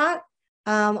TikTok,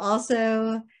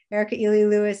 also Erika Ely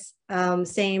Lewis,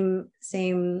 same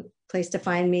place to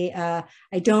find me. I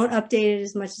don't update it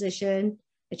as much as I should.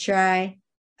 I try,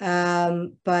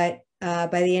 but by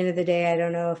the end of the day, I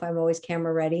don't know if I'm always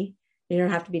camera ready. You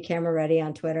don't have to be camera ready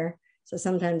on Twitter, so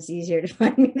sometimes it's easier to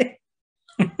find me there.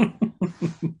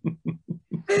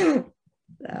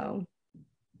 So,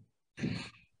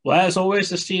 well, as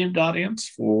always, esteemed audience,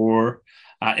 for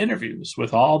interviews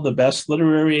with all the best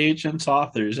literary agents,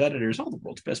 authors, editors, all the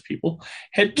world's best people,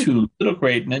 head to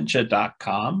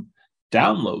littlegreatninja.com,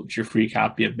 download your free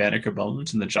copy of Banneker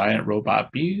Bones and the Giant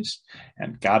Robot Bees,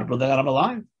 and God willing that I'm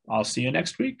alive, I'll see you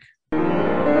next week.